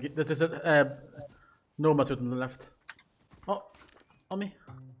 and I'll get. This is a nomad suit on the left. Oh, on me.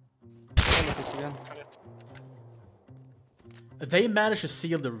 Got it. They managed to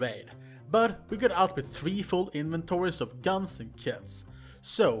seal the raid, but we got out with 3 full inventories of guns and kits,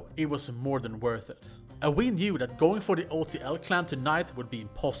 so it was more than worth it. And we knew that going for the OTL clan tonight would be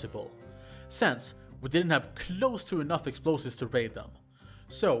impossible, since we didn't have close to enough explosives to raid them.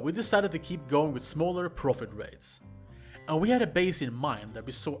 So we decided to keep going with smaller profit raids. And we had a base in mind that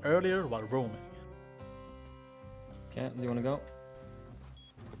we saw earlier while roaming. Okay, do you wanna go?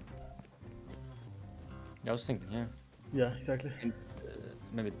 I was thinking, yeah. Yeah, exactly.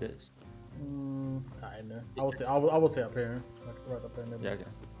 Maybe this. I know. I would say up here, like right up there maybe. Yeah, okay.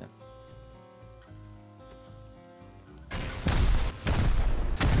 Yeah.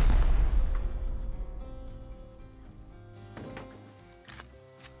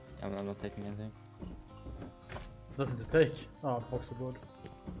 I'm not taking anything. Nothing to take. Oh, box of wood.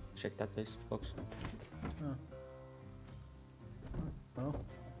 Check that base box. Oh.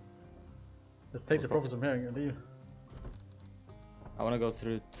 Let's take the profits from here and leave. I wanna go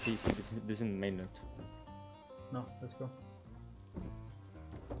through to see this in the main loot. No, let's go.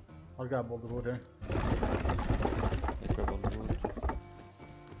 I'll grab all the wood here. Yeah, grab all the wood.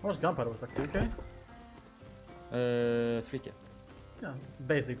 How much gunpowder was like 2k? 3k. Yeah,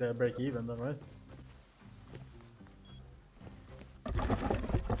 basically a break even then, right?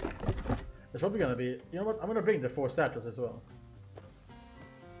 There's probably gonna be, you know what, I'm gonna bring the 4 satchels as well.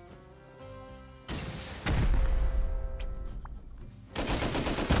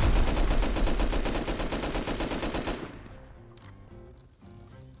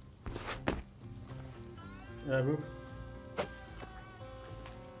 Roof.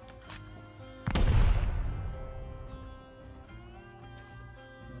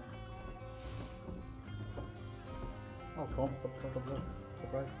 Oh, come,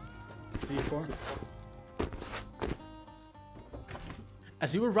 surprise. C4.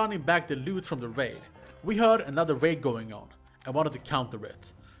 As we were running back the loot from the raid, we heard another raid going on and wanted to counter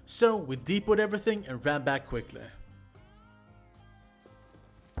it. So we depoted everything and ran back quickly.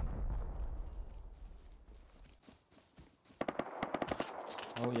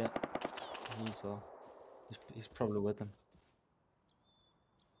 Oh yeah. He's probably with them.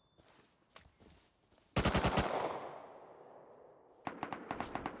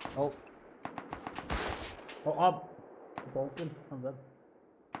 Oh. Oh, up. Bolton, I'm dead.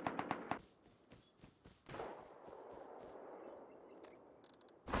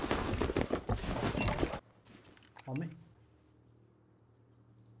 On me.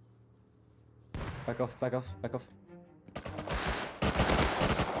 Back off.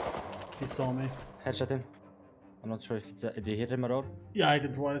 He saw me. Headshot him. I'm not sure if it's did you hit him at all? Yeah, I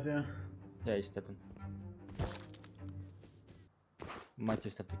did twice, yeah. Yeah, he's dead then. Might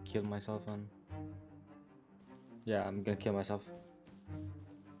just have to kill myself and... Yeah, I'm gonna kill myself.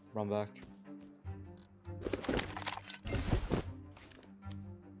 Run back.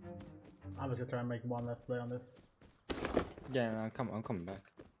 I'm just gonna try and make one last play on this. Yeah, no, I'm coming back.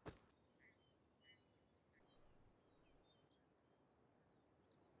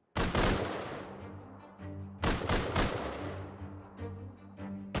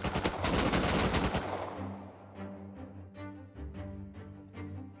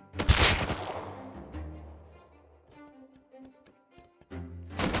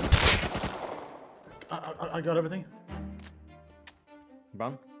 I got everything.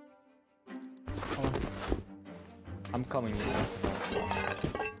 Brown? Hold on. I'm coming.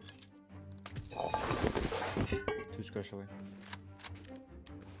 2 squares away.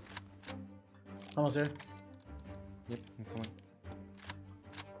 Almost here. Yep, I'm coming.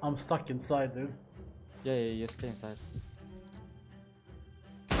 I'm stuck inside, dude. Yeah, stay inside.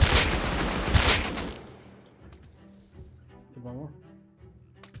 One more.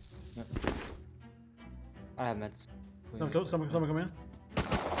 Yep. I have meds. Someone close, someone come in.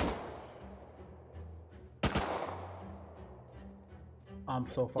 I'm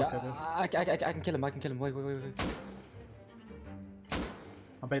so fucked up, dude. I can kill him, Wait.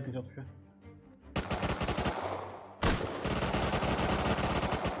 I'm baiting shots, okay?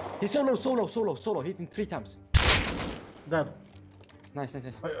 He's solo. Hit him 3 times. Dead. Nice.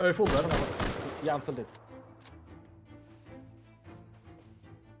 Are you full dead? Yeah, I'm full dead.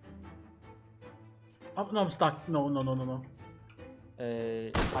 No, I'm stuck. No.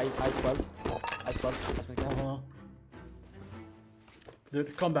 I-12. That's my guy. No.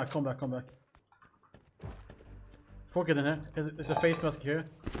 Dude, come back. Fuck it in here. There's a face mask here.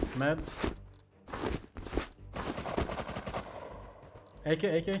 Meds. AK.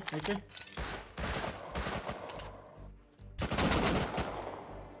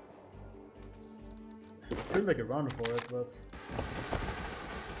 Could make a run for it, but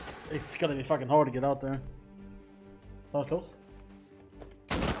it's gonna be fucking hard to get out there. Sounds close.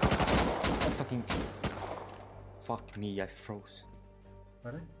 Fuck me, I froze.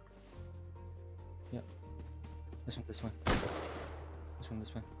 Ready? Yeah. This one. This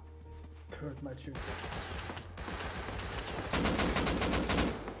way. Turret might shoot.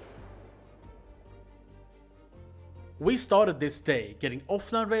 We started this day getting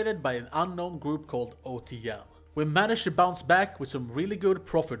offline raided by an unknown group called OTL. We managed to bounce back with some really good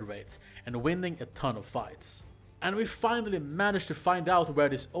profit rates and winning a ton of fights. And we finally managed to find out where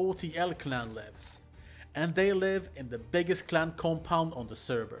this OTL clan lives. And they live in the biggest clan compound on the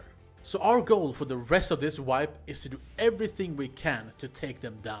server. So our goal for the rest of this wipe is to do everything we can to take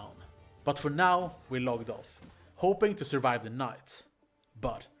them down. But for now, we logged off, hoping to survive the night.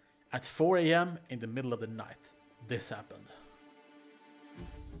 But at 4 AM in the middle of the night, this happened.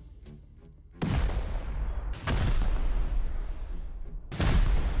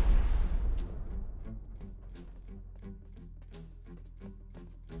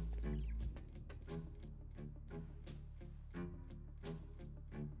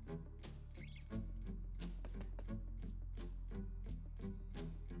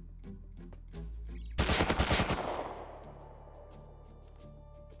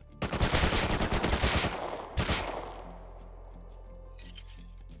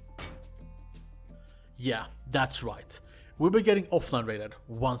 Yeah, that's right. We were getting offline raided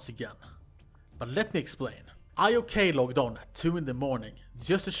once again. But let me explain. IOK logged on at 2 in the morning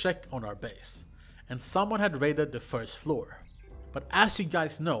just to check on our base, and someone had raided the first floor. But as you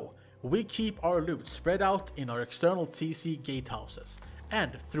guys know, we keep our loot spread out in our external TC gatehouses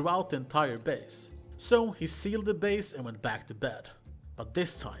and throughout the entire base. So he sealed the base and went back to bed. But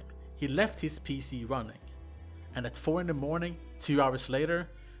this time, he left his PC running. And at 4 in the morning, 2 hours later,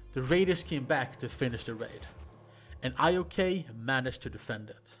 the raiders came back to finish the raid, and IOK managed to defend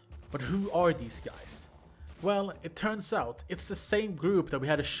it. But who are these guys? Well, it turns out it's the same group that we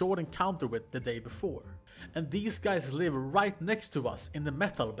had a short encounter with the day before. And these guys live right next to us in the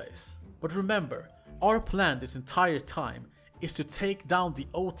metal base. But remember, our plan this entire time is to take down the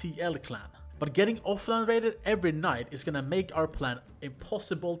OTL clan. But getting offline raided every night is gonna make our plan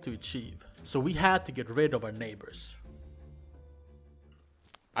impossible to achieve. So we had to get rid of our neighbors.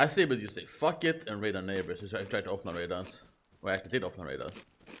 I say, but you say fuck it and raid our neighbors. You try to offline raid us. Well, I actually did offline raid us.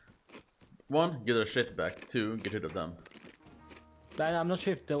 1, get our shit back. 2, get rid of them. But I'm not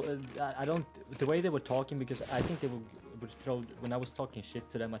sure if I don't. The way they were talking, because I think they would throw, when I was talking shit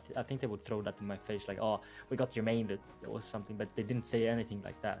to them, I think they would throw that in my face, like, oh, we got your main loot or something, but they didn't say anything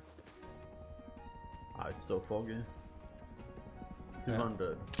like that. Ah, it's so foggy.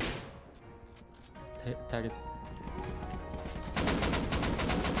 200. Target.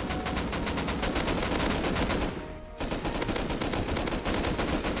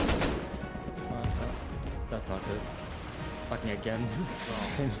 That's not good. Fuck me again.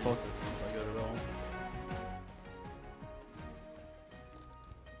 Same spot. I got it all.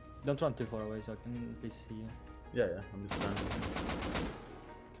 Don't run too far away so I can at least see you. Yeah, I'm just trying.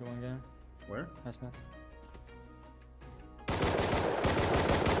 Kill one guy. Where? Hazmat.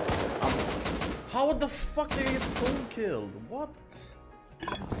 How the fuck did I get phone killed? What?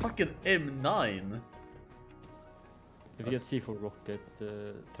 Fucking M9. If you get C4 rocket,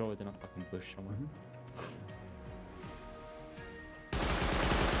 throw it in a fucking bush somewhere.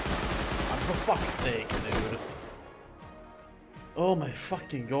 For fuck's sake, dude. Oh my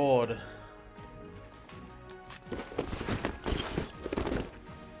fucking god. I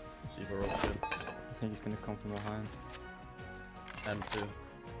think he's gonna come from behind. M2.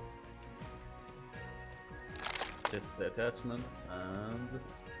 Hit the attachments and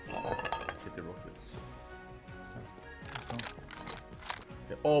hit the rockets.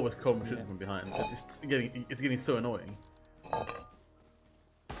 They always come and shoot from behind because it's getting so annoying.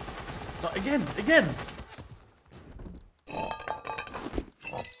 No, again!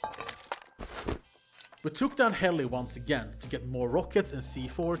 We took down Heli once again to get more rockets and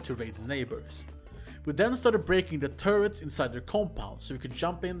C4 to raid the neighbors. We then started breaking the turrets inside their compound so we could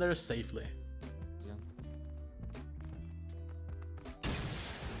jump in there safely. Yeah.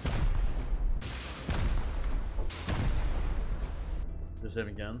 The same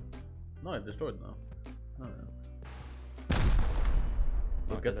again? No, it destroyed now. Oh, yeah.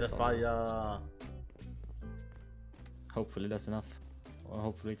 Look at the fire! Hopefully that's enough. Or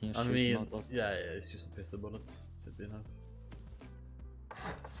hopefully we can I shoot mean, them out. yeah, it's just some pistol bullets. Should be enough.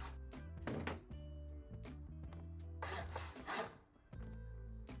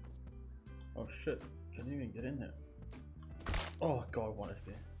 Oh shit, can you even get in here? Oh god, 1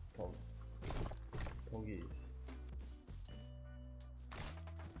 HP. Poggies.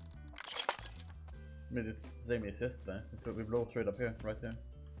 I mean, it's the same as yesterday. We blow straight up here, right there.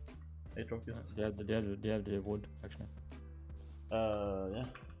 8 rockets. They have the wood, actually. Yeah.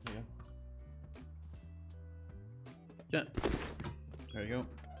 There you go. Yeah. There you go.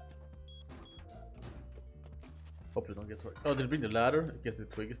 Hopefully don't get hurt. Oh, did it bring the ladder in case the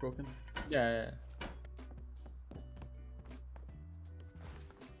twig is broken? Yeah.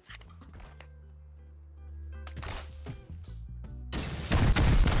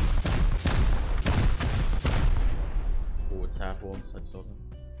 Oh, it's half warm, so I just opened.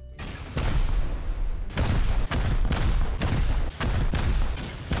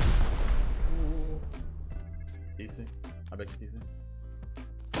 Easy. I bet it's easy.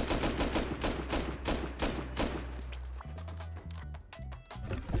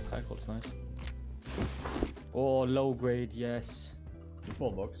 Jackpot's nice. Oh, low grade, yes.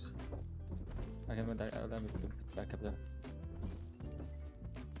 Small box. Okay, but let me put it back up there.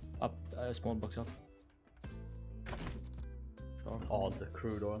 Up, small box up. Sure. Oh, the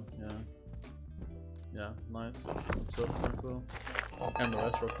crude oil, yeah. Yeah, nice. So cool. And the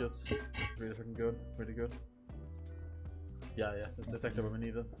rest rockets. Really fucking good. Really good. Yeah, that's exactly what we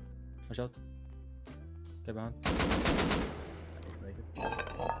needed. Watch out. Get behind. Make it.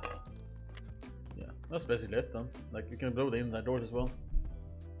 Yeah, that's basically it then. Like, you can blow the inside doors as well.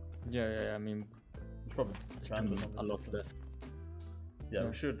 Yeah, I mean, It's probably a lot left. Yeah,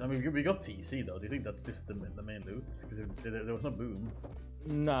 we should. I mean, we got TC though. Do you think that's just the main loot? Because there was no boom.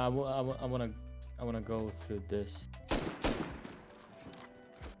 Nah, I wanna go through this.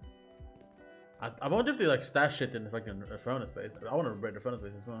 I wonder if they like stash it in the fucking furnace base. I want to raid the furnace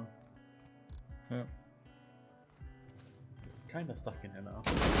base as well. Yeah. Kinda stuck in here now.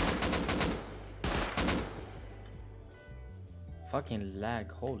 Fucking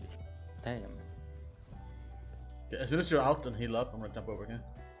lag, holy damn. Okay, as soon as you're out and heal up, I'm gonna jump over here.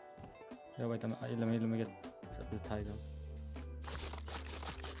 Yeah, wait, let me get the tiger.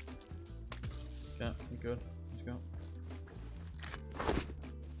 Yeah, good. Let's go.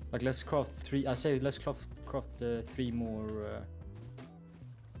 Like, let's craft 3. I say let's craft 3 more.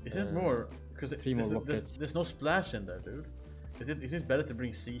 Isn't more? Because rockets. there's no splash in there, dude. Is it better to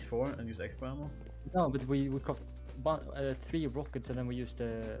bring C4 and use expo ammo? No, but we craft 3 rockets and then we use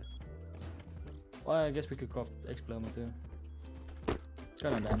the. Well, I guess we could craft expo ammo too. It's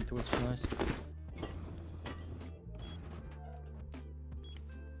kind of empty, which is nice.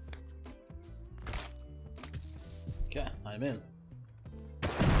 Okay, I'm in.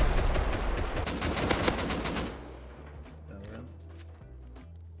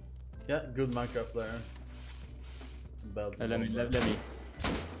 Yeah, good Minecraft player. Belt. Let me.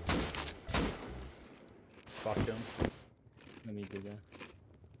 Fuck him. Let me do that.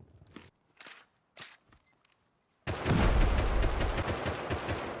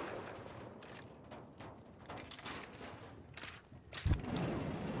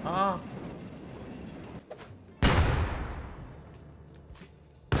 Ah!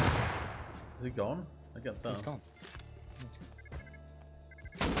 Is it gone? I can't tell. It's gone.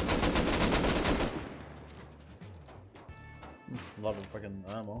 A lot of fucking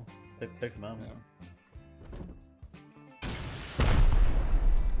ammo. Take some ammo. Yeah.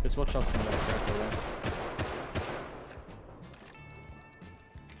 Just watch out from that character there.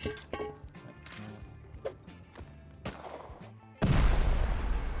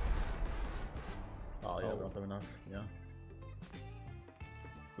 Oh yeah, we don't have enough. Yeah.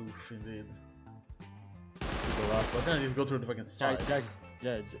 Oof, indeed. Go up. Why can't I just go through the fucking side? Jack,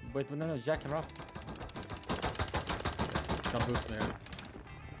 yeah, wait, no, Jack him up. Come boost me here.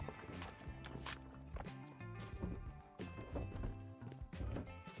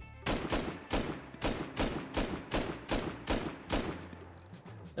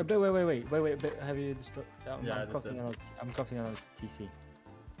 Wait. Have you destroyed? Yeah, I'm crafting another TC.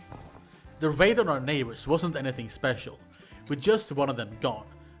 The raid on our neighbors wasn't anything special, with just one of them gone,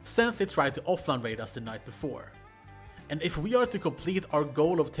 since they tried to offline raid us the night before. And if we are to complete our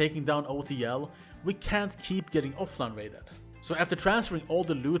goal of taking down OTL, we can't keep getting offline raided. So after transferring all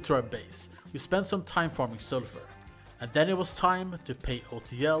the loot to our base, we spent some time farming sulfur. And then it was time to pay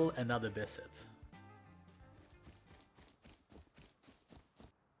OTL another visit.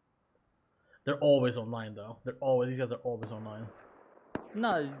 They're always online though. These guys are always online.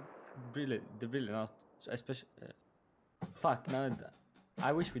 No, they're really not. Especially, fuck. No,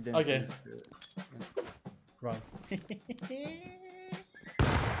 I wish we didn't. Okay. Run.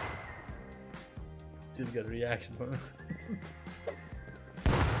 See if we get a reaction from him.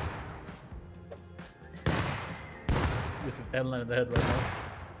 This is headline in the head right now.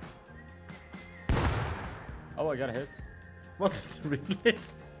 Oh, I got a hit. What? Really?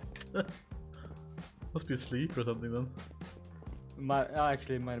 Must be asleep or something then.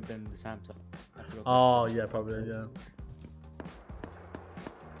 Actually, it might have been the Samsung. Oh yeah, probably yeah.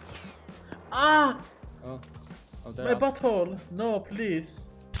 Ah! Oh, My butthole! No, please.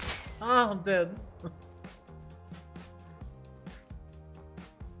 Ah, I'm dead.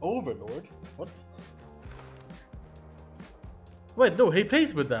 Overlord? What? Wait, no, he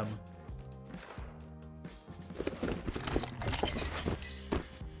plays with them.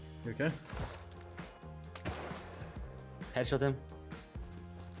 You okay? Headshot him.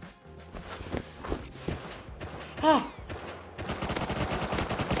 Ah!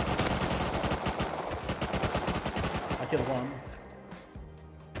 I killed one.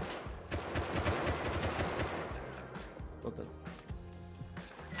 Got that.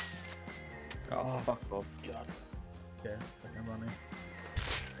 Oh, fuck off. God. Okay, I'm running.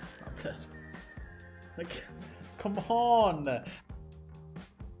 I'm dead. Like, come on! I'm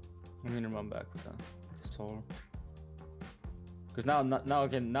gonna run back with that. Soul. Because now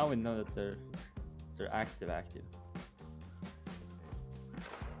we know that they're active.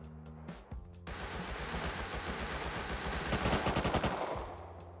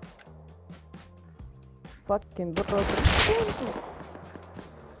 Fucking broken.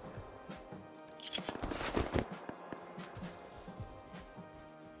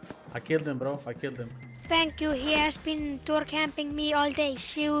 I killed him, bro. I killed him. Thank you. He has been door camping me all day.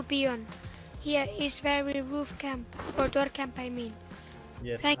 Shiubion. He is very roof camp. Or door camp, I mean.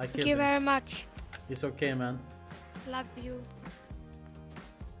 Yes, Thank I killed you him. very much. It's okay, man. Love you.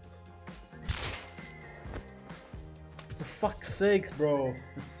 For fuck's sakes, bro.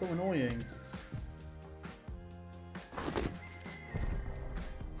 It's so annoying.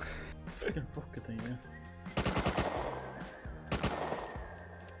 Fucking rocket thing, man.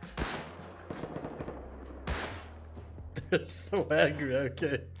 They're so angry,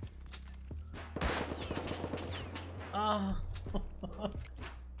 okay. Ah.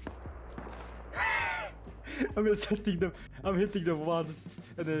 I'm just hitting them. I'm hitting them once,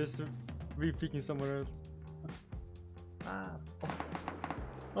 and then just re-peeking somewhere else. Ah.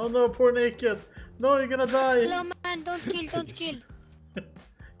 Oh no, poor Naked. No, you're gonna die. Hello, man. Don't kill.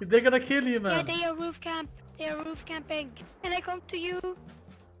 They're gonna kill you, man. Yeah, they are roof camp. They are roof camping. Can I come to you?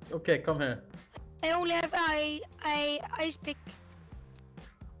 Okay, come here. I only have ice pick.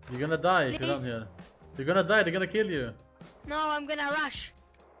 You're gonna die if you're down Please. here. You're gonna die, they're gonna kill you. No, I'm gonna rush.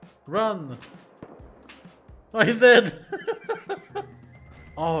 Run! Oh, he's dead!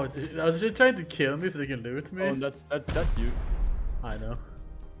 Oh, are they trying to kill me so they can loot me? Oh, that's you. I know.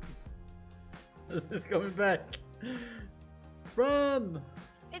 This is coming back. Run!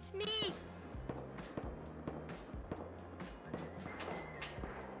 It's me.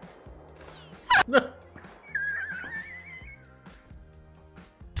 No!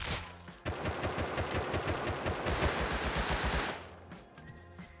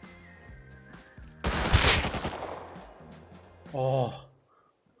 Oh.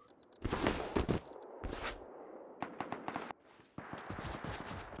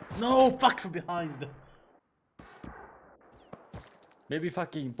 No, fuck from behind. Maybe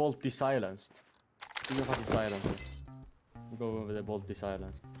fucking Bolt silenced. You go fucking silent. Go over the Bolt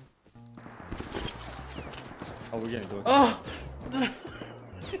silenced. Oh, we're getting to it. Oh!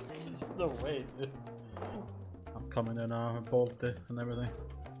 There's no way, dude. I'm coming in now, I bolted and everything.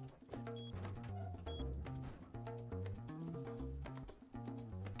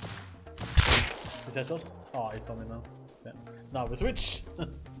 Is that shot? Oh, it's on me now. Yeah. Now we switch!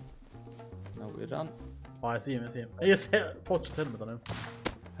 Now we run. Oh, I see him, I see him. I just watched him on him.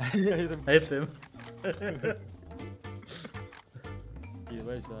 Yeah, hit him. I hit him. Either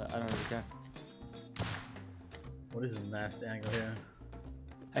way, so I don't really care. What is this nasty angle here?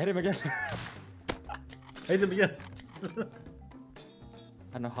 I hit him again. I hit him again.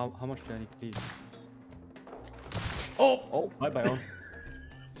 I don't know how much do I need to be? Oh! Oh, bye on.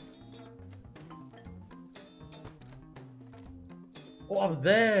 Oh, up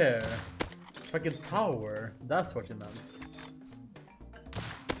there! Fucking tower. That's what you meant.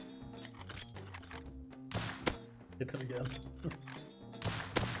 Hit him again.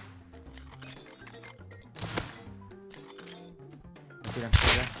 Yeah.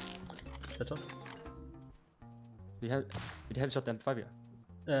 Headshot? Did you headshot the MP5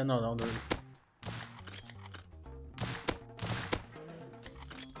 yeah? No, on the roof.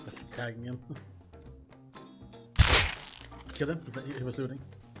 Tagging him. Kill him, he was looting.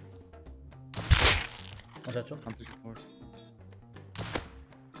 One headshot. I'm pushing forward.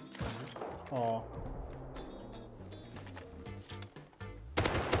 Aw.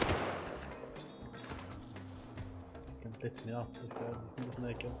 Can lift me up, this guy. He's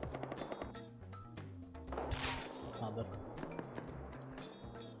naked. Another.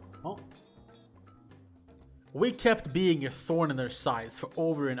 Oh. We kept being a thorn in their sides for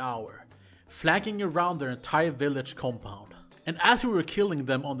over an hour, flanking around their entire village compound. And as we were killing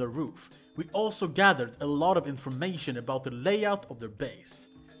them on the roof, we also gathered a lot of information about the layout of their base.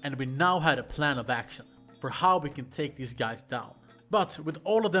 And we now had a plan of action for how we can take these guys down. But with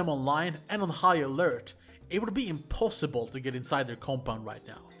all of them online and on high alert, it would be impossible to get inside their compound right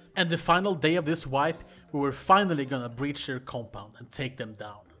now. And the final day of this wipe, we were finally gonna breach their compound and take them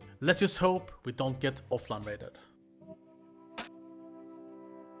down. Let's just hope we don't get offline raided.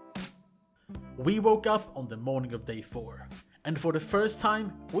 We woke up on the morning of day 4, and for the first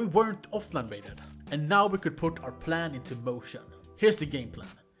time, we weren't offline raided. And now we could put our plan into motion. Here's the game plan.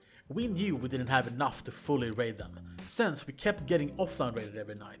 We knew we didn't have enough to fully raid them, since we kept getting offline raided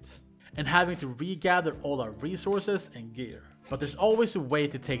every night, and having to regather all our resources and gear. But there's always a way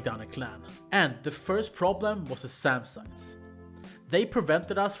to take down a clan, and the first problem was the SAM sites. They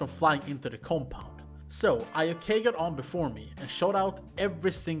prevented us from flying into the compound, so IOK got on before me and shot out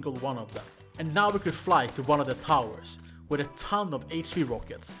every single one of them. And now we could fly to one of the towers with a ton of HV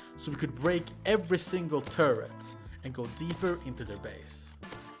rockets, so we could break every single turret and go deeper into their base.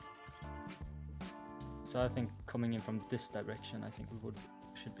 So I think coming in from this direction, I think we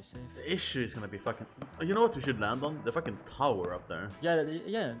should be safe. The issue is gonna be fucking... You know what we should land on? The fucking tower up there.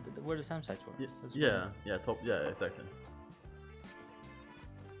 Yeah, where the SAM sites were. Yeah, top, yeah, exactly.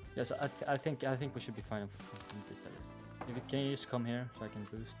 Yeah, so I think we should be fine from this direction. If you can just come here so I can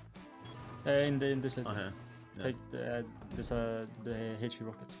boost. In this Oh, yeah. take the HV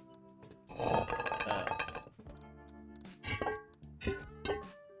rockets.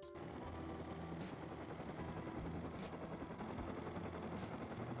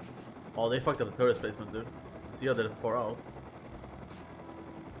 Oh, they fucked up the turret placement, dude. See how they're far out.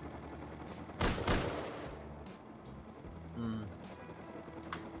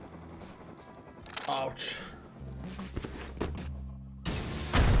 Ouch.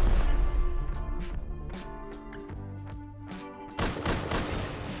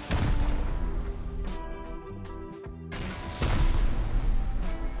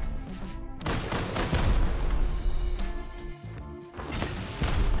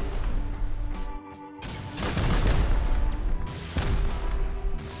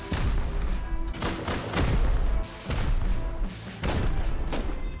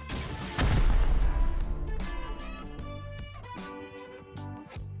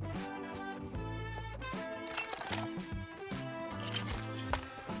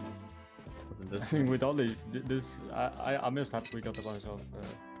 I mean, with all these, I'm just happy we got a bunch of.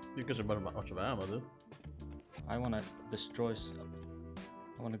 You could have bought a bunch of ammo, dude. I wanna destroy.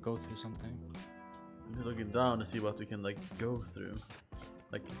 I wanna go through something. We're looking down to see what we can like go through.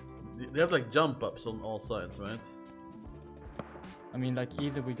 Like they have like jump ups on all sides, right? I mean, like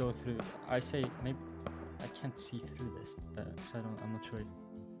either we go through. I say maybe I can't see through this, so I'm not sure.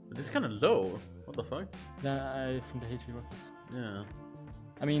 But this is kind of low. What the fuck? Yeah, from the HV rockets. Yeah.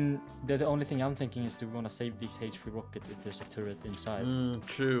 I mean, the only thing I'm thinking is, do we want to save these HV rockets if there's a turret inside?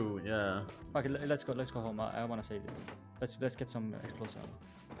 True. Yeah. Okay, let's go home. I want to save this. Let's get some explosive.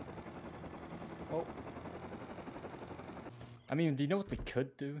 Oh. I mean, do you know what we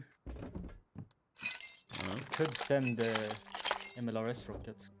could do? We could send the MLRS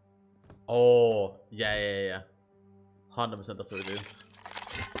rockets. Oh, yeah. 100% that's what we do.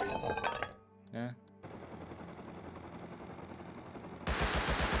 Yeah.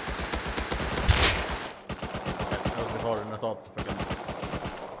 was harder than I thought.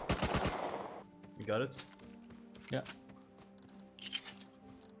 You got it? Yeah.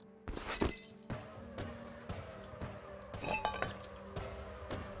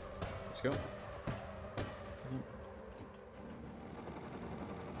 Let's go.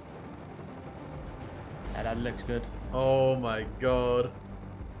 Yeah, that looks good. Oh my god.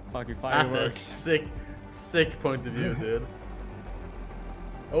 Fucking That's a fireworks. sick point of view, dude.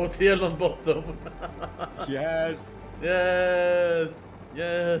 OTL on bottom. Yes. Yes.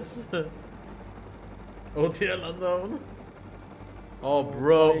 Yes. OTL unknown. Oh,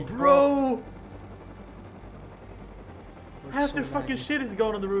 bro. Bro! Half their fucking shit is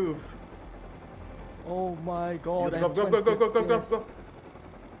gone on the roof. Oh my god. Go, go, go, go, go, go, go, go.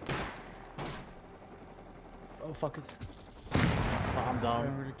 Oh, fuck it. I'm I down.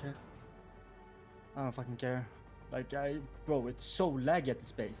 don't really care. I don't fucking care. Like, bro, it's so laggy at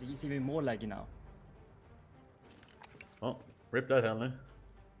this base. It's even more laggy now. Oh, rip that Henley.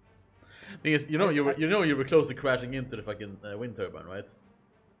 Thing is, you know you were close to crashing into the fucking wind turbine, right?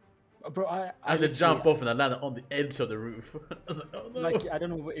 Bro, I had to jump off and I landed on the edge of the roof. I was like, oh no. Like, I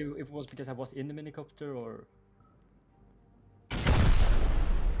don't know if it was because I was in the minicopter or...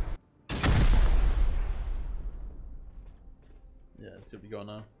 Yeah, it should be gone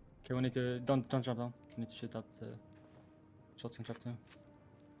now. Okay, we need to... Don't jump down. We need to shoot out the shotgun trap too.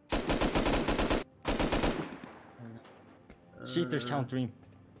 Cheaters countering.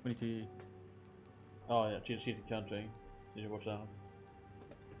 We need to... Oh yeah, cheater countering. You should watch out.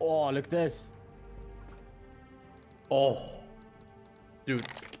 Oh, look this! Oh, dude,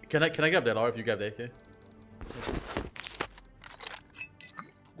 can I grab that R if you grab the AK?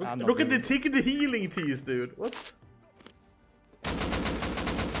 Look at the taking the healing teas, dude. What?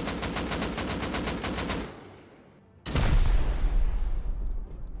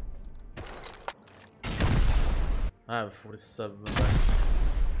 I have 47 back.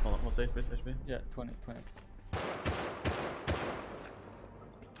 Hold on, what's HP? Yeah, 20.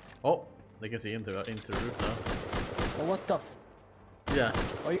 Oh, they can see into the roof now. Oh, what the f... Yeah,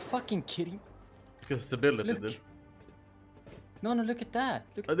 Are you fucking kidding? because of stability, Look. dude. No, look at that.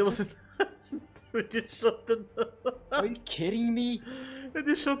 Look Oh, there was we just shot the. Are you kidding me? We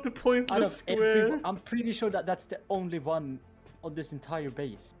just shot the Out pointless of square. everyone, I'm pretty sure that that's the only one on this entire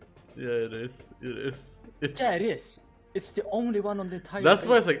base. Yeah, it is. It is. It's... Yeah, it is. It's the only one on the entire That's base.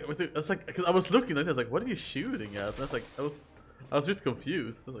 why it's like, because I was looking at it, I was like, what are you shooting at? And I was like, I was a bit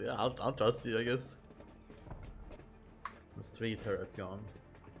confused. I was like, yeah, I'll trust you, I guess. There's 3 turrets gone.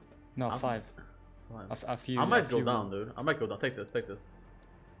 No, 5. Fine. A few. I might a go few- down, dude. I might go down. Take this. It's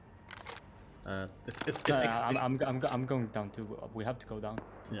No, I'm going down too. We have to go down.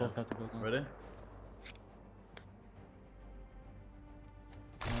 We Yeah. both have to go down. ready?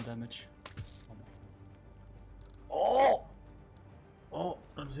 No damage. Oh! Oh,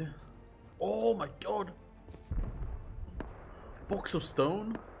 let me see. Oh my god! Box of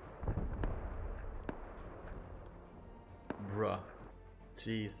stone? Bruh.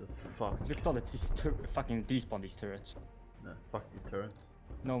 Jesus, fuck. Look at all these fucking despawn these turrets. Nah, fuck these turrets.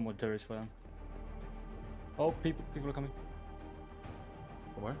 No more turrets for them. Oh, people are coming.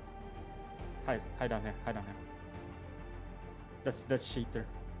 From where? Hide down here. Hide down here. That's cheater.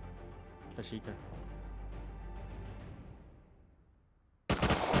 That's cheater.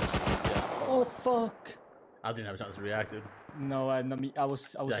 Oh fuck! I didn't have a chance to react, dude. No, not me. I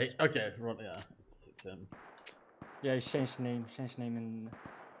was. Yeah, okay, run, yeah, it's him. Yeah, he changed name. And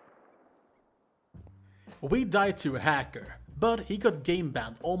We died to a hacker, but he got game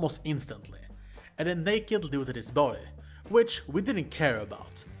banned almost instantly, and then Naked looted his body, which we didn't care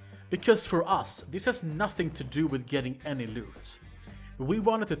about, because for us this has nothing to do with getting any loot. We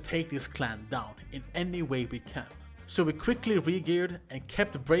wanted to take this clan down in any way we can, so we quickly re-geared and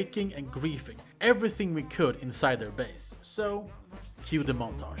kept breaking and griefing everything we could inside their base, so cue the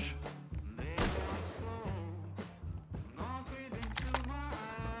montage.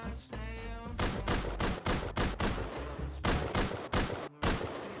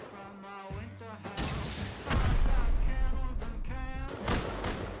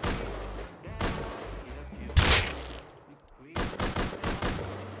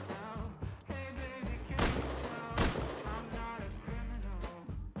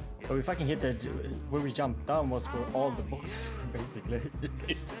 but we fucking hit that. Where we jumped down was where all the boxes were basically.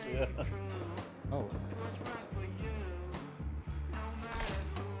 Basically, yeah. Oh.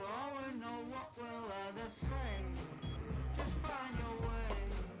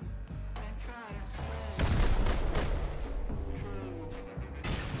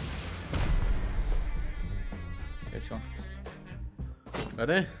 It's gone.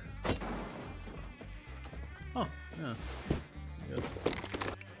 Ready? Oh, yeah. Yeah. Yes.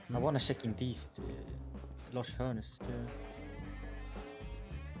 I wanna check in these large furnaces too.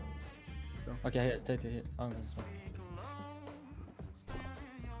 Sure. Okay, here, take it here. Oh, that's fine.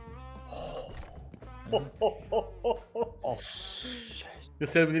 Oh shit. You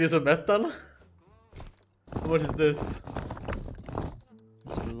said we need some metal? What is this?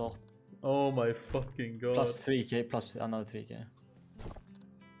 It's a lot. Oh my fucking god. Plus 3k, plus another 3k.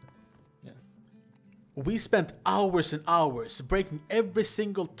 Yeah. We spent hours and hours breaking every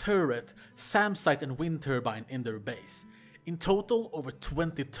single turret, SAM site and wind turbine in their base. In total, over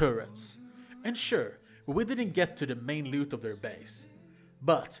 20 turrets. And sure, we didn't get to the main loot of their base.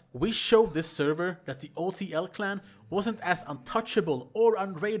 But we showed this server that the OTL clan wasn't as untouchable or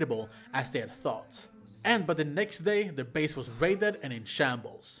unraidable as they had thought. And by the next day, their base was raided and in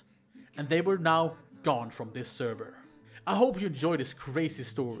shambles. And they were now gone from this server. I hope you enjoyed this crazy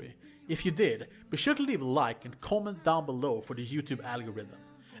story. If you did, be sure to leave a like and comment down below for the YouTube algorithm.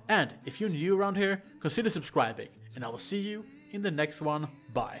 And if you're new around here, consider subscribing, and I will see you in the next one.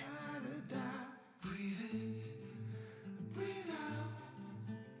 Bye.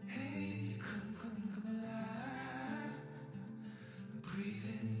 Breathe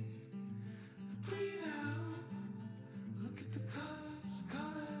in.